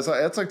til, altså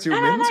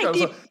attraktive mennesker. Nej,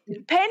 de altså, er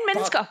pæne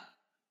mennesker.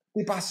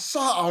 Det er bare så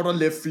out of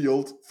left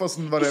field, for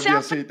sådan, hvordan vi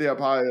har set det her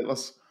par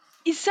ellers.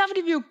 Især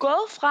fordi vi er jo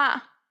gået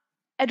fra,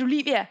 at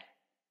Olivia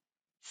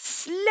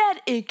slet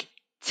ikke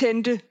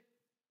tændte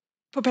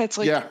på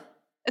Patrick. Ja.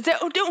 Altså,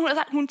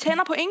 hun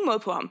tænder på ingen måde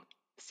på ham,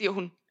 siger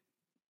hun,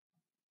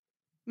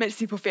 mens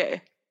de er på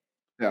ferie.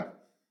 Ja.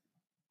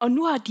 Og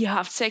nu har de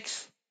haft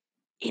sex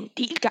en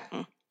del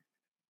gange.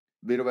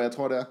 Ved du, hvad jeg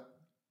tror, det er?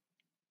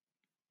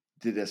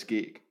 Det der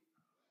skæg.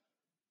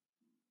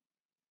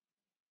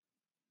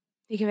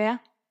 Det kan være.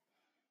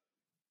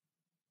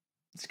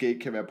 Skæg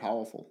kan være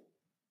powerful.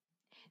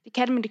 Det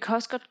kan det, men det kan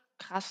også godt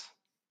græs.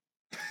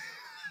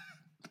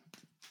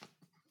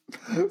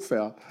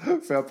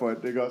 Fair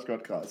point, det kan også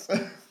godt græs.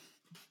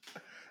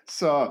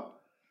 Så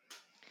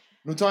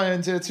nu tager jeg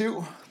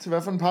initiativ til,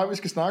 hvad for en par vi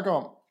skal snakke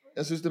om.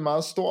 Jeg synes, det er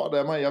meget stort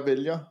af mig, at jeg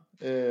vælger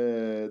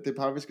det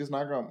par, vi skal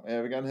snakke om.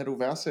 Jeg vil gerne have, at du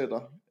værdsætter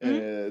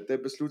den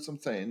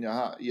beslutsomtagen, jeg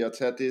har i at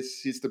tage det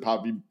sidste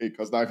par, vi ikke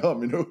har snakket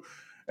om endnu.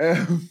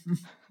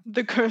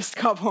 The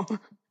cursed couple.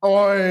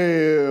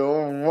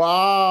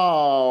 Wow.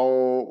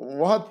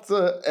 What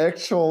the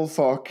actual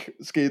fuck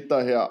skete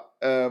der her?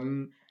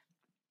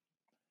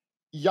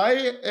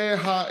 Jeg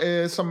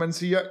har, som man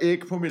siger, æg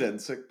på mit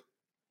ansigt.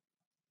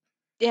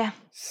 Ja. Yeah.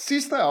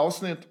 Sidste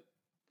afsnit,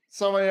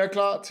 så var jeg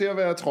klar til at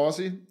være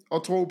trodsig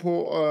og tro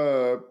på,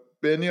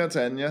 Benny og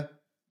Tanja,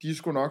 de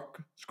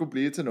skulle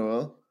blive til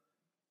noget.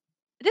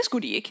 Det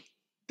skulle de ikke.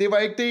 Det var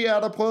ikke det,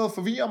 der prøvede at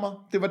forvirre mig.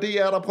 Det var det,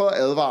 der prøvede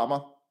at advare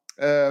mig.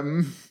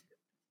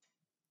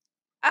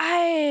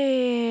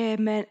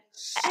 Men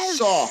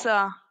altså.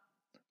 Så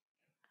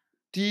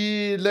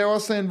de laver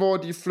sådan, hvor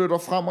de flytter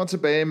frem og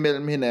tilbage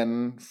mellem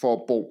hinanden for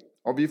at bo.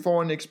 Og vi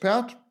får en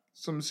ekspert,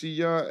 som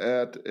siger,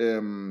 at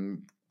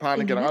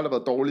parerne generelt har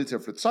været dårlige til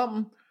at flytte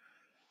sammen,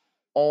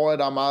 og at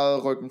der er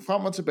meget rykken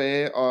frem og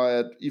tilbage, og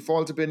at i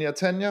forhold til Benny og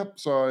Tanja,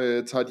 så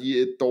tager de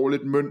et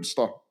dårligt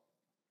mønster.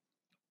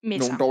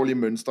 Nogle dårlige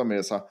mønstre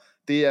med sig.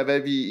 Det er, hvad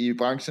vi i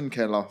branchen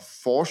kalder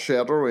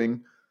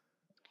foreshadowing.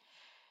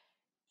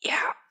 Ja.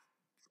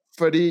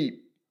 Fordi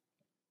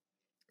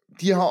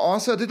de har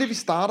også, og det er det, vi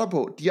starter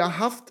på, de har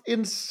haft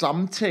en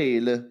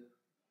samtale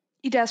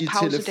i deres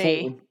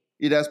pausedage.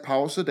 I deres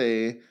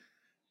pausedage,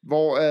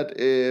 hvor at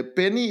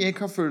Benny ikke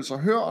har følt sig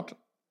hørt,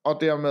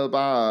 og dermed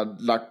bare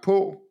lagt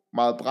på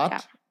meget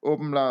brat,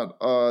 åbenbart,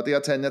 og det har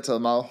Tanja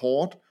taget meget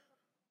hårdt.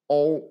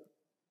 Og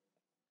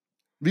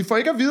vi får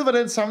ikke at vide, hvad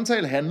den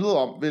samtale handlede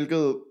om,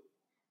 hvilket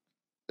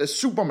er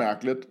super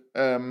mærkeligt.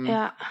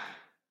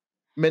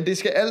 Men det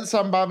skal alt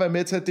sammen bare være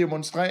med til at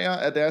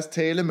demonstrere, at deres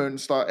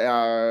talemønster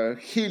er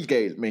helt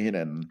galt med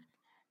hinanden.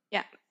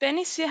 Ja,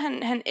 Benny siger,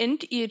 han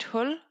endte i et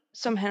hul,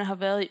 som han har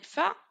været i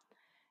før.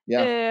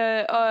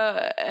 Ja.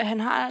 Og han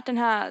har den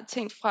her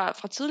ting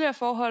fra tidligere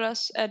forhold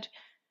også, at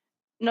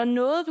når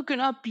noget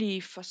begynder at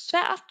blive for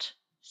svært,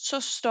 så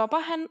stopper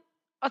han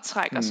og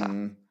trækker sig.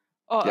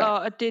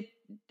 Og det,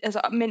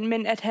 altså,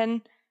 men at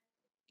han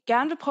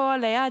gerne vil prøve at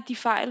lære af de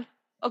fejl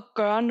og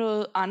gøre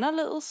noget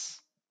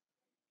anderledes.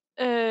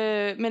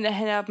 Men at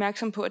han er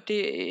opmærksom på, at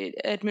det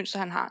er et mønster,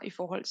 han har i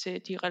forhold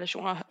til de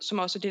relationer, som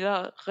også er det,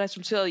 der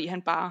resulterede i, at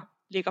han bare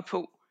ligger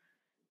på.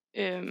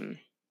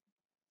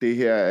 Det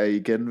her er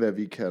igen, hvad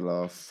vi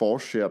kalder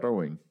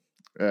foreshadowing.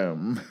 Ja.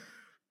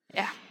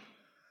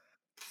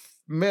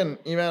 Men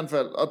i hvert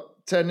fald, og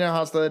Tanja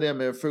har stadig det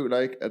med, at føler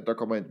ikke, at der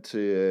kommer ind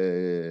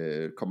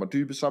til kommer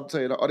dybe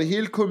samtaler, og det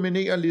hele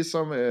kulminerer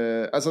ligesom,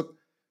 altså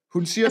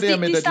hun siger det her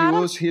med, at de er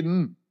ude hos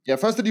hende. Ja,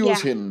 først er de ude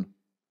hos hende.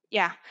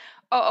 Ja,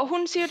 og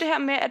hun siger det her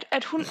med,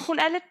 at hun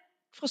er lidt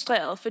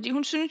frustreret, fordi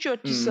hun synes jo,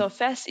 at de sidder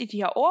fast i de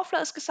her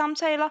overfladiske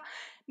samtaler,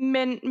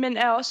 men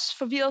er også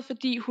forvirret,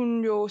 fordi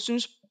hun jo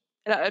synes,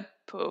 eller at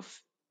på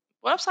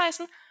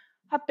bryllupsrejsen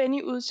har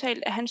Benny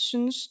udtalt, at han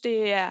synes,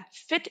 det er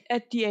fedt,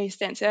 at de er i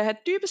stand til at have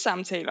dybe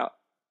samtaler.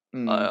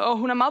 Og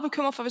hun er meget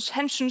bekymret for, hvis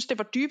han synes, det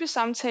var dybe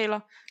samtaler,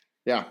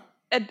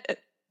 at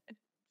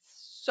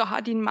så har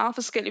de en meget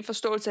forskellig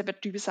forståelse af, hvad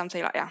dybe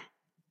samtaler er.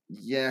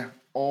 Ja,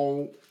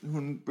 og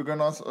hun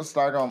begynder også at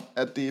snakke om,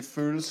 at det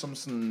føles som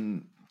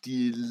sådan,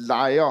 de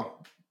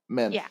leger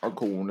mand og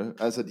kone.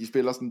 Altså, de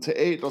spiller sådan et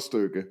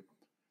teaterstykke.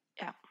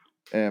 Ja.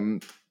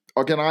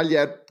 Og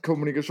generelt,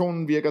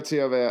 kommunikationen virker til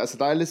at være, altså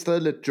der er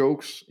stadig lidt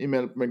jokes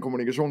imellem, men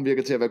kommunikationen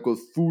virker til at være gået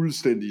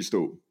fuldstændig i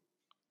stå.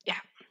 Ja.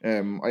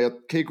 Og jeg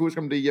kan ikke huske,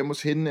 om det er hjemme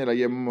hos hende, eller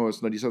hjemme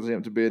hos, når de så tager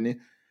hjem til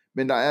Benny.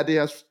 Men der er det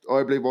her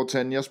øjeblik, hvor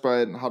Tanja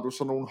spørger ind, har du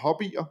så nogle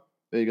hobbyer?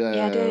 Ikke?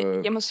 Ja, det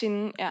er hjemme hos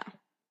hende, ja.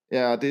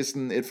 Ja, det er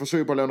sådan et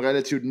forsøg på at lave en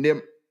relativt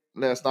nem,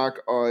 lad os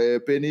snakke,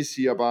 og Benny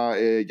siger bare,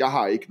 jeg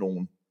har ikke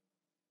nogen.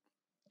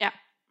 Ja.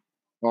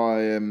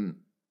 Og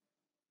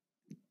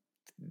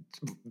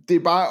det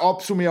er bare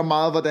opsummerer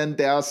meget, hvordan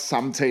deres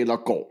samtaler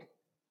går.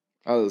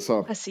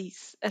 Altså,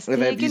 præcis. Altså,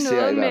 det er ikke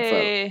noget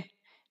med...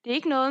 Det er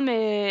ikke noget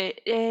med,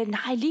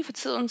 nej, lige for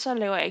tiden, så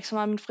laver jeg ikke så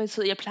meget af min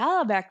fritid. Jeg plejede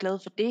at være glad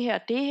for det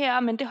her,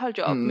 men det holdt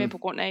jeg op med på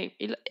grund af,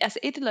 altså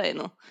et eller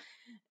andet.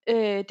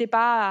 Det er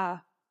bare,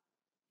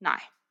 nej.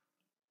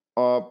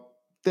 Og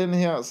den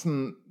her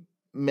sådan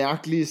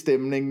mærkelige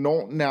stemning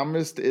når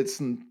nærmest et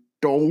sådan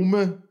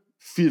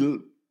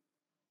dogmefilm,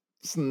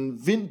 sådan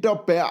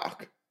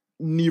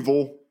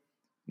Vinterberg-niveau,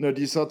 når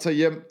de så tager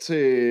hjem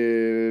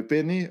til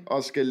Benny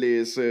og skal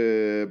læse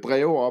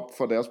breve op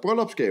for deres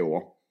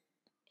bryllupsgaver.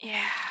 Ja.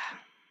 Yeah.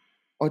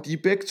 Og de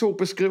begge to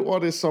beskriver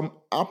det som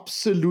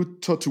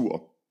absolut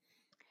tortur.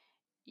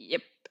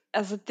 Yep.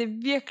 Altså det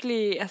er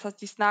virkelig, altså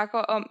de snakker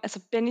om, altså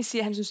Benny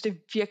siger, at han synes det er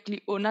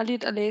virkelig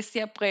underligt at læse de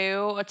her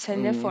breve, og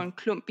Tanja får en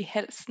klump i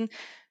halsen,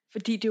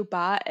 fordi det jo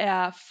bare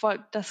er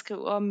folk, der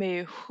skriver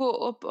med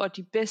håb og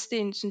de bedste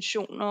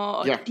intentioner,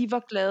 og de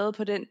var glade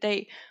på den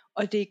dag,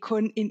 og det er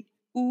kun en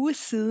uge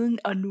siden,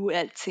 og nu er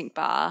alting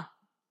bare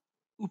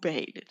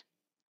ubehageligt.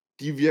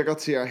 De virker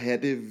til at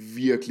have det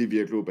virkelig,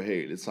 virkelig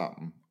ubehageligt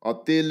sammen.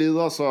 Og det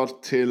leder så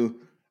til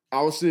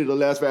afsnittet,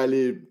 lad os være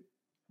lidt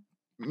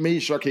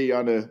mest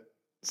chokerende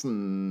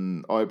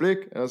sådan øjeblik,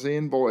 altså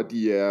en, hvor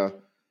de er...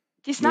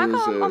 De snakker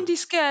om de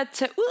skal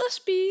tage ud og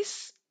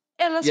spise,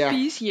 eller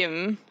spise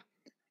hjemme.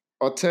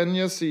 Og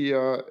Tanja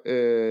siger,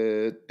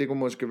 det kunne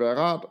måske være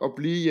rart at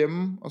blive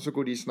hjemme, og så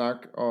kunne de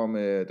snakke om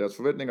deres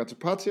forventninger til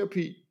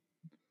parterapi,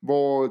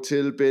 hvor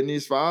til Benny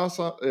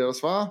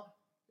svarer,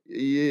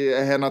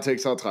 at han har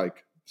tænkt sig at trække,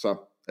 så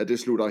at det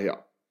slutter her.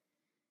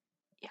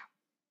 Ja.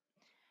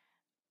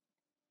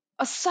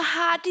 Og så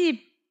har de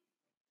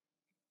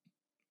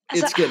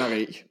et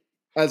skænderi.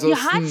 Altså de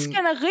har et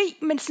skænderi,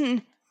 men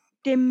sådan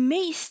det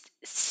mest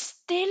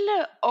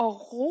stille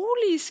og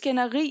rolige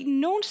skænderi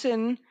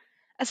nogensinde.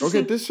 Altså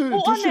okay, du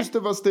synes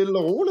det var stille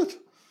og roligt?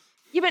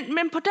 Jamen,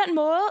 men på den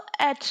måde,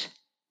 at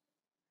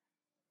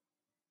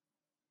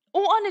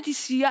ordene, de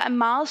siger, er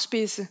meget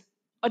spidse.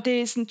 Og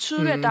det er sådan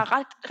tydeligt, at der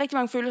er rigtig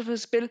mange følelser på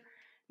spil.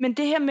 Men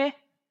det her med,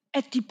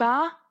 at de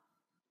bare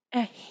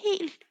er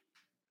helt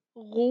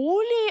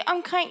rolige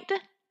omkring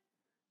det.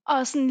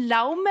 Og sådan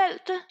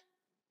lavmælte.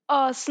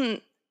 Og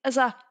sådan,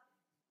 altså...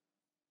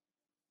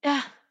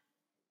 Ja.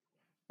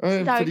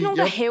 Der er jo ikke nogen,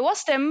 der hæver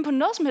stemmen på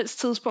noget som helst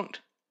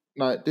tidspunkt.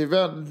 Nej, det er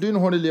værd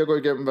lynhurtigt lige at gå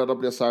igennem, hvad der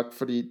bliver sagt.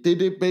 Fordi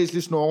det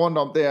basically snor rundt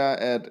om, det er,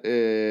 at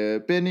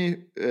Benny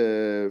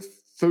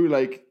føler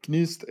ikke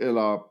gnist,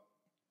 eller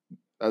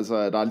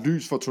altså, der er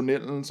lys for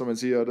tunnelen, som man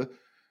siger det.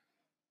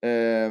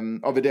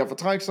 Og vil derfor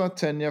trække sig.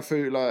 Tanja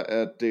føler,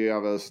 at det har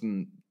været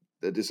sådan,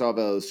 at det så har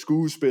været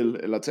skuespil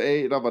eller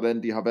teater,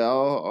 hvordan de har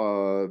været,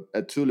 og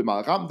er tydeligt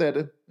meget ramt af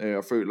det,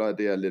 og føler, at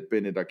det er lidt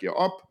Benny, der giver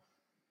op.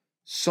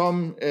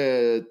 Som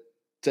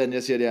Tanja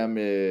siger, det er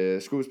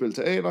med skuespil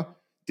teater,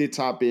 det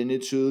tager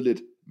Benny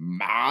tydeligt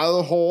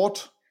meget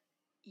hårdt.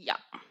 Ja.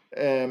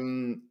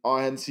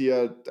 Og han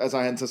siger, altså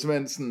han tager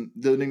simpelthen sådan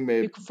ledning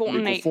med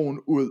mikrofon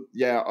ud,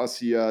 og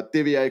siger,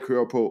 det vil jeg ikke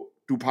høre på,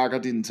 du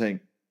pakker dine ting,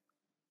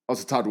 og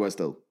så tager du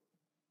afsted.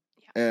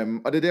 Ja.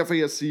 Og det er derfor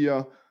jeg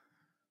siger,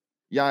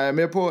 jeg er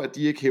med på, at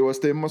de ikke hæver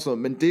stemme og sådan,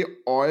 men det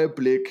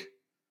øjeblik,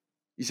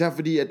 især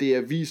fordi at det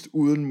er vist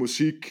uden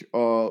musik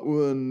og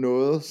uden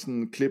noget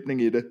sådan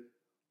klipning i det,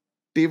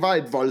 det var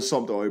et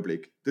voldsomt øjeblik.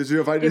 Det synes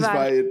jeg faktisk Det var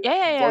var et- et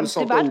ja,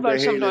 voldsomt det var og et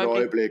voldsomt ubehageligt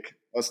øjeblik. øjeblik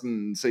at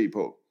sådan se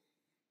på.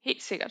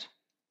 Helt sikkert.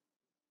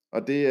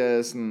 Og det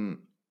er sådan,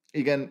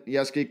 igen,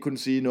 jeg skal ikke kunne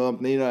sige noget om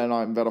den ene eller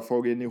anden, hvad der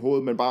foregik inde i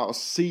hovedet, men bare at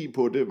se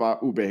på det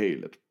var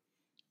ubehageligt.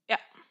 Ja.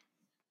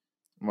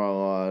 Hvad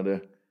var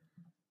det?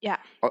 Ja,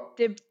 Og,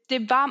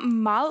 det var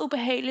meget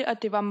ubehageligt,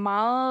 og det var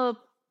meget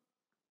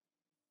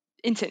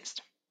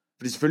intenst.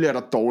 fordi selvfølgelig er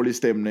der dårlig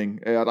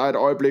stemning. Der er et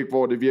øjeblik,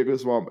 hvor det virkede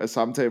som om, at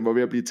samtalen var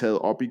ved at blive taget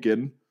op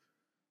igen.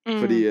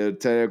 Fordi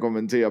Tanja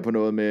kommenterer på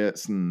noget med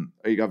sådan,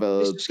 ikke har været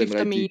Hvis du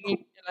skifter den rigtige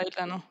mening eller et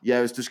eller andet. Ja,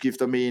 hvis du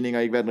skifter mening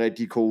og ikke været den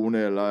rigtige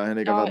kone, eller han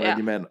ikke har Nå, været den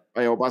rigtige mand.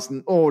 Og jeg var bare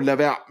sådan, lad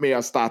være med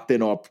at starte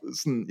den op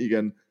sådan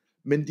igen.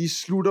 Men de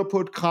slutter på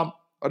et kram,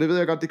 og det ved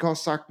jeg godt, det kan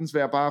også sagtens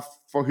være bare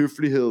for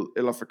høflighed,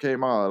 eller for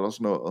kameraet, eller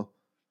sådan noget.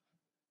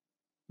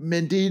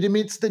 Men det er i det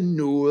mindste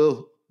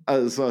noget,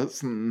 altså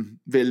sådan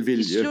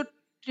velvilje.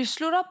 De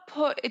slutter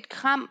på et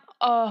kram,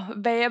 og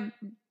hvad jeg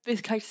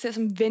vil karakterisere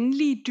som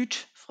venlige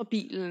dyt fra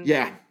bilen.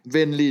 Ja,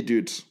 venlige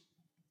dyt.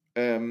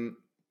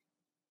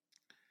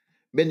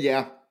 Men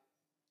ja,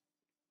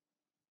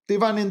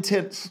 det var en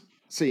intens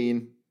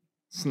scene.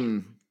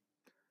 Sådan.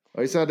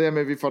 Og især det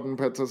med, at vi får den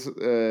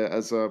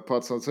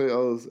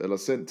portrætteret, eller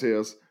sendt til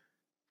os,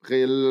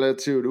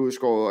 relativt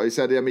udskåret, og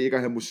især det med ikke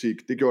at have musik.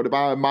 Det gjorde det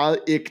bare meget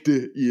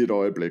ægte i et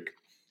øjeblik.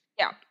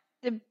 Ja,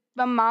 det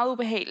var meget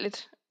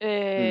ubehageligt.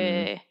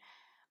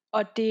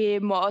 Og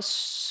det må også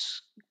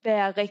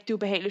være rigtig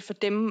ubehageligt for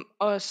dem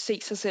at se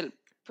sig selv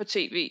på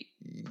tv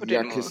på den måde.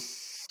 Jeg kan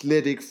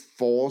slet ikke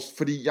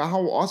fordi jeg har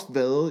jo også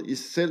været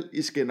selv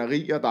i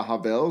skænderier, der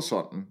har været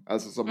sådan,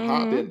 altså som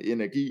har den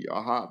energi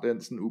og har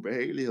den sådan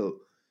ubehagelighed.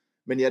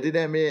 Men ja, det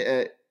der med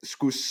at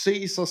skulle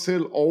se sig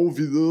selv og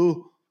vide,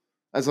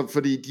 altså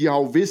fordi de har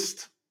jo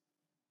vidst,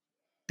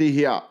 det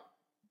her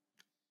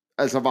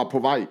altså var på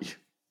vej,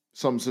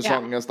 som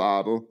sæsonen er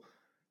startet.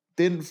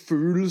 Den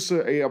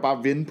følelse af at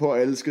bare vente på,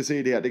 at alle skal se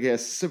det her, det kan jeg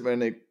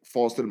simpelthen ikke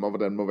forestille mig,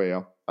 hvordan det må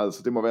være.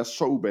 Altså, det må være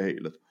så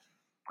ubehageligt.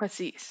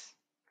 Præcis.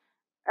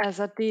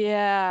 Altså, det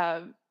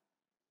er...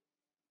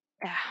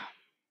 Ja.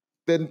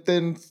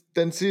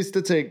 Den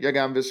sidste ting, jeg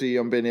gerne vil sige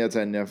om Benny og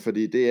Tanja,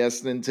 fordi det er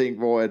sådan en ting,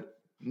 hvor at,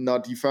 når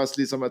de først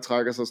ligesom er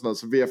trækker sig sådan noget,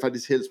 så vil jeg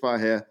faktisk helst bare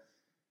have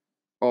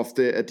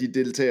ofte, at de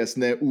deltager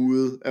sådan er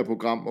ude af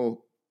programmet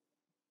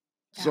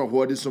så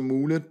hurtigt som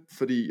muligt,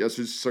 fordi jeg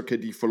synes, så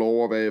kan de få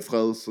lov at være i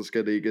fred, så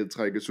skal det ikke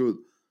trækkes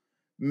ud.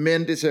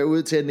 Men det ser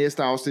ud til, at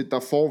næste afsnit, der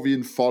får vi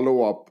en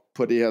follow-up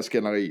på det her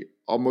skænderi,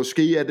 og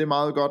måske er det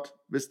meget godt,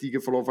 hvis de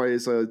kan få lov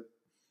at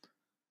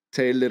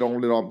tale lidt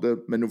ordentligt om det,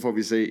 men nu får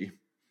vi se.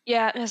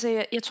 Ja,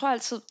 altså jeg tror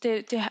altid,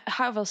 det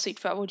har jo været set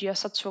før, hvor de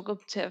også har tukket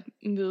til at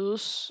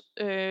mødes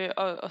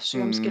og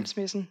søge om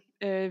skilsmissen,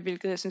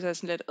 hvilket jeg synes er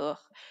sådan lidt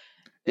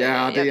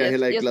Ja, det er jeg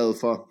heller ikke glad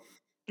for.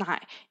 Nej,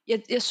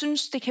 jeg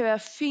synes, det kan være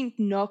fint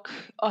nok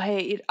at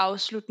have et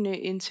afsluttende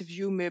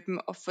interview med dem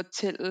og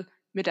fortælle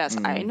med deres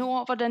egne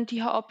ord, hvordan de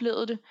har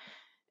oplevet det.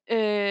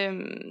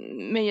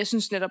 Men jeg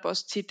synes netop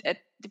også tit, at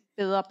det er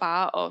bedre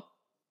bare at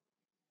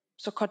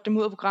så korte dem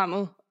ud af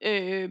programmet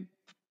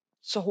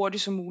så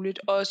hurtigt som muligt.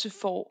 Også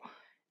for,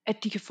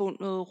 at de kan få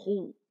noget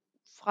ro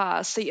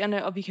fra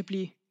seerne, og vi kan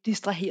blive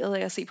distraheret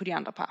af at se på de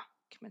andre par,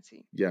 kan man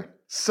sige. Ja.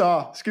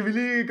 Så skal vi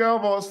lige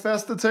gøre vores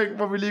faste ting,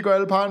 hvor vi lige går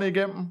alle parerne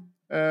igennem.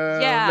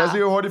 Lad os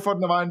lige hurtigt få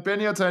den af vejen.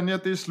 Benny og Tanja,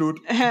 det er slut.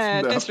 Det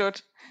er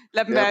slut.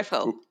 Lad dem være i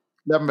fred.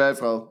 Lad dem være i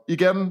fred.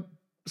 Igen,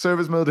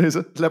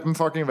 servicemeddelelse. Lad dem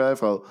fucking være i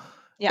fred.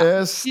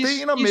 Ja.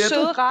 Sten og de Mette. er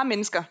søde, rare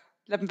mennesker.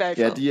 Lad dem være i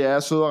fred. Ja, de er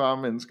søde og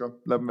rare mennesker.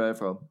 Lad dem være i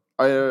fred.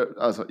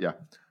 Og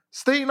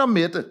Sten og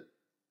Mette.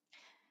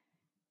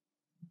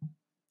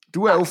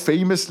 Du er jo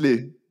famously,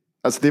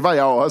 altså det var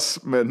jeg også,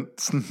 men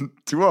sådan,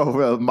 du har jo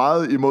været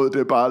meget imod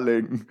det bare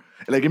længe.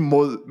 Eller ikke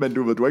imod, men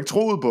du har ikke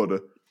troet på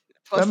det.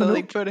 Jeg tror stadig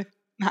ikke på det.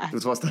 Nej. Du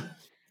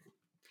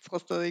tror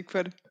stadig ikke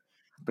på det.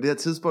 På det her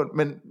tidspunkt.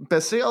 Men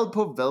baseret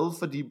på hvad?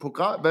 Fordi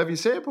hvad vi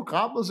ser i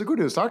programmet, så kunne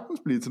det jo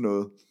sagtens blive til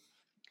noget.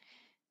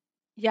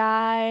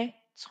 Jeg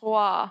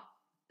tror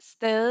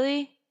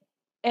stadig,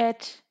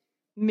 at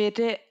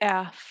Mette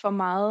er for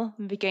meget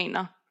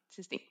veganer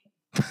til Sten.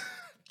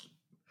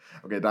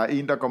 Okay, der er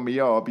en, der går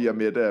mere op i, at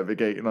Mette er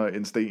veganer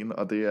end Sten,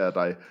 og det er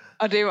dig.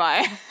 Og det er mig.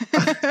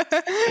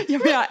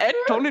 Jamen, jeg er et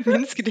dårligt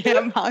menneske, det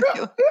er meget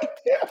ked.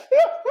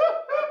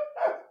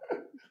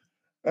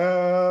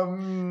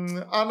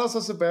 Anders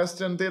og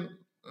Sebastian,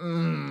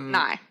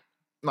 Nej.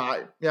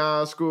 Nej,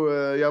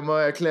 jeg må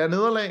erklære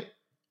nederlag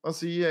og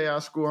sige, at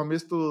jeg skulle have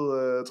mistet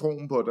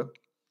troen på det.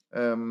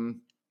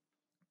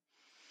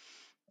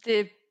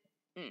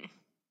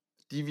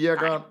 De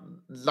virker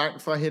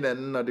langt fra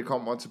hinanden, når det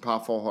kommer til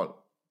parforhold.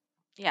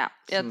 Ja,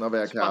 sådan at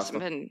være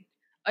kærester.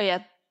 Og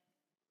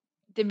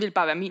det vil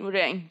bare være min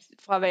vurdering,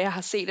 fra hvad jeg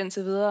har set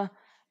indtil videre.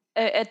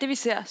 At det vi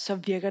ser, så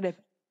virker det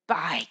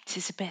bare ikke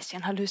til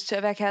Sebastian har lyst til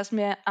at være kæreste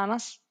med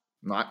Anders.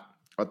 Nej,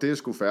 og det er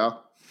sgu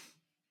fair.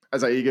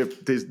 Altså ikke,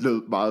 det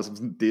lød meget som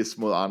sådan en diss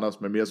mod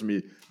Anders, men mere som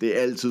i, det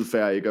er altid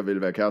fair ikke at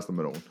ville være kærester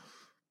med nogen.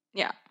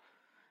 Ja,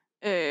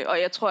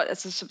 og jeg tror,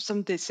 altså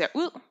som det ser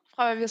ud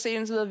Fra hvad vi har set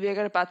indtil videre,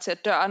 virker det bare til,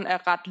 at døren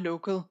er ret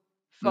lukket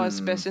for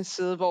Sebastians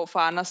side, hvor for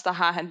Anders, der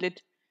har han lidt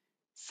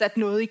sat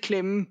noget i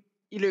klemme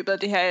i løbet af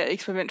det her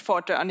eksperiment, for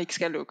at døren ikke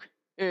skal lukke.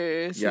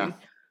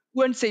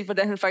 Uanset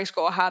hvordan han faktisk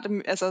går og har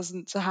det, altså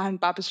sådan, så har han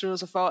bare besluttet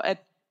sig for, at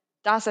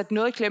der er sat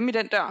noget i klemme i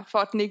den dør, for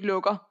at den ikke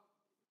lukker,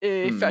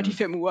 før de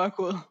 5 uger er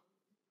gået.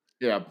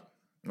 Ja,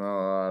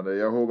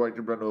 jeg håber ikke,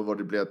 det bliver noget, hvor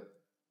det bliver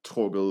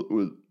trukket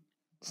ud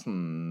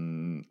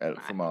sådan alt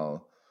for meget.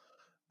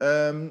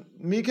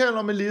 Michael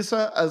og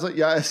Melissa, altså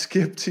jeg er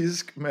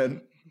skeptisk,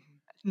 men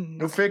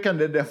nu fik han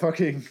den der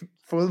fucking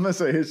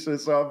fodmassage,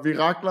 så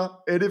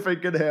mirakler,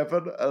 anything can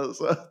happen,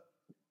 altså.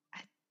 I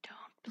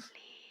don't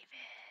believe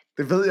it.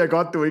 Det ved jeg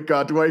godt, du ikke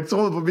gør. Du har ikke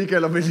troet på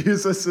Michael og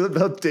Melissa siden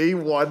med day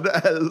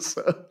one,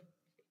 altså.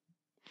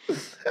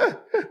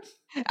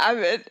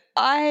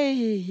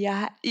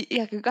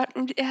 Jeg kan godt,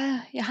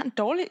 jeg har en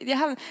dårlig, det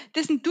er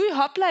sådan, du er i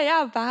hopla,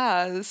 jeg er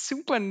bare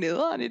super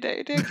nederen i dag,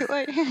 det er jeg ked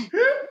af.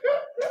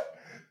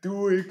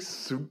 Du er ikke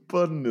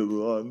super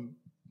nederen.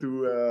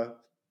 Du er...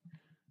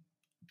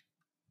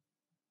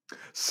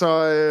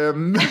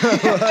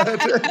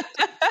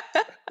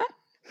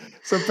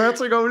 Så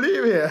Patrick og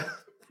Olivia.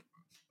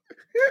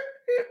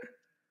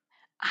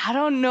 I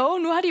don't know,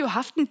 nu har de jo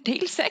haft en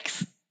del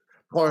sex.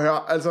 Prøv at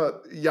høre, altså,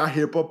 jeg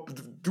hæpper.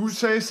 Du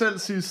sagde selv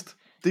sidst,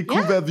 det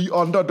kunne være the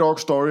underdog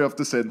story of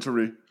the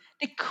century.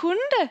 Det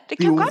kunne det. Det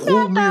kan jo godt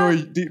være,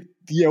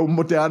 de er jo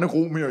moderne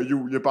Romeo og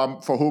Julie,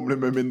 bare forhåbentlig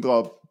med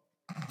mindre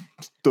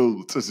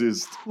død til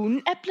sidst.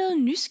 Hun er blevet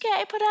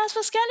nysgerrig på deres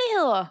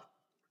forskelligheder.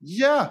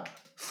 Ja,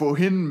 få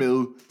hende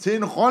med til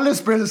en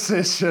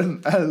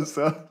rollespil-session,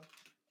 altså.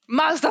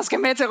 Master skal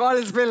med til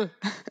rollespil.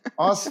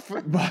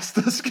 Også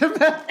Master skal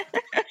med.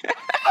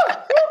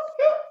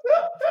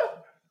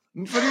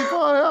 Fordi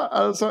prøv at høre,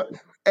 altså,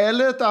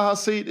 alle, der har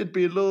set et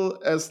billede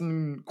af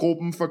sådan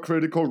gruppen for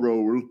Critical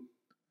Role,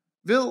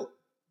 ved,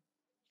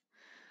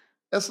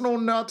 at sådan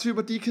nogle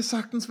nørdtyper, de kan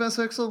sagtens være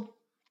sexede.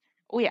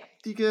 Ja.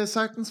 De kan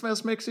sagtens være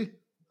smexy.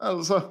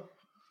 Altså,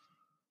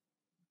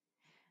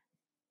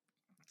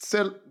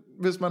 selv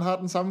hvis man har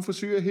den samme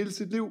frisyr hele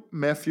sit liv,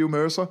 Matthew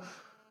Mercer,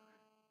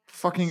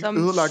 fucking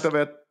ødelagt at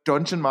være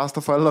Dungeon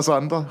Master for alle os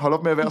andre. Hold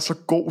op med at være så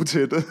god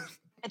til det.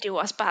 Det er jo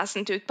også bare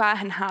sådan, det er jo ikke bare, at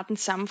han har den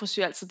samme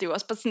frisyr, altså det er jo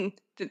også bare sådan,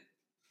 det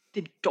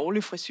er en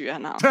dårlig frisyr,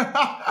 han har.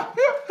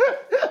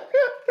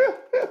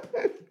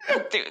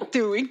 det er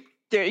jo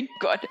ikke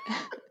godt.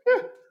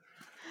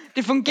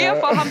 Det fungerer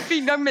for ham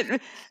fint nok,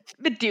 men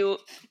det er jo,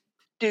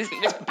 hvis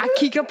man bare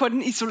kigger på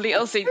den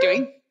isoleret set, det er jo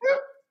ikke...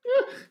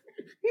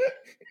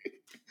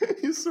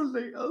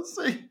 Isoleret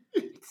set?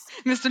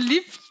 Hvis du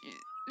lige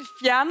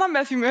fjerner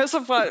Matthew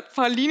Mercer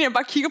fra linjen og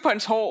bare kigger på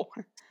hans hår.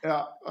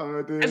 Ja,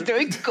 altså det er jo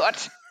ikke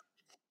godt.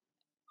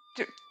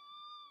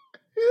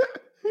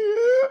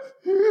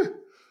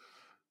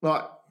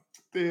 Nej,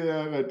 det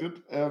er rigtigt.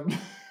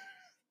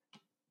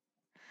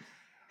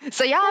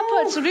 Så jeg er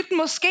på et solidt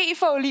måske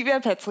for Olivia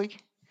og Patrick.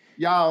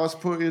 Jeg er også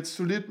på et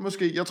solidt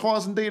måske. Jeg tror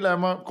også en del af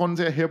mig, grunden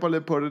til at jeg hæpper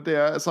lidt på det, det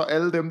er altså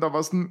alle dem, der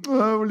var sådan,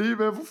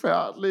 Olivia er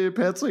forfærdelig,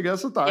 Patrick er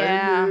så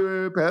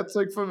dejlig,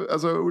 Patrick,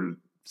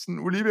 sådan,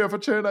 Olivia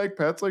fortjener ikke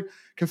Patrick,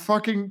 kan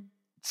fucking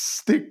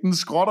stikke den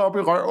skråt op i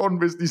røven,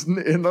 hvis de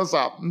sådan ender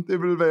sammen.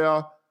 Det vil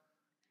være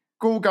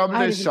god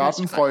gamle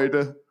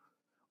Schadenfreude.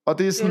 Og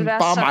det er sådan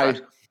bare mig.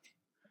 Godt.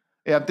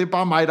 Ja, det er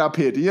bare mig, der er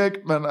petty,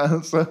 ikke? Men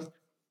altså,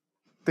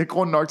 det er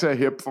grund nok til at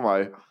hæppe for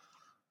mig.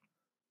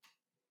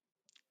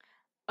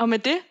 Og med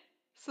det,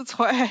 så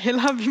tror jeg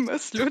hellere, vi må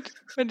slutte,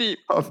 fordi...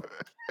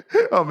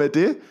 og med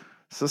det,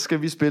 så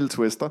skal vi spille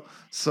Twister.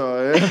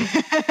 Så...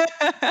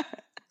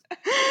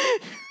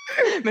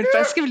 Men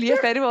først skal vi lige have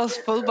fat i vores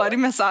full body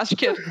massage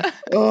kit.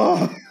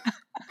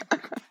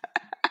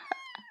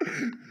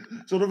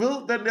 Så du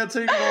ved, den der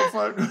ting, hvor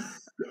folk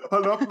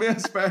holdt op med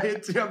at spørge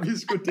ind til, om vi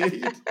skulle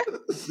date.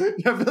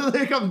 Jeg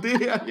ved ikke, om det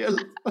her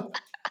hjælper.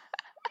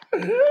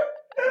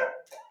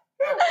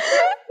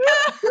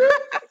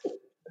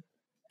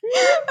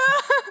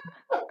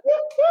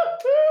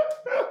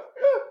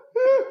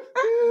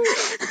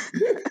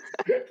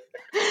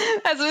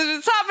 Altså, hvis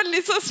vi tager vel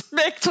lige så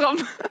spektrum.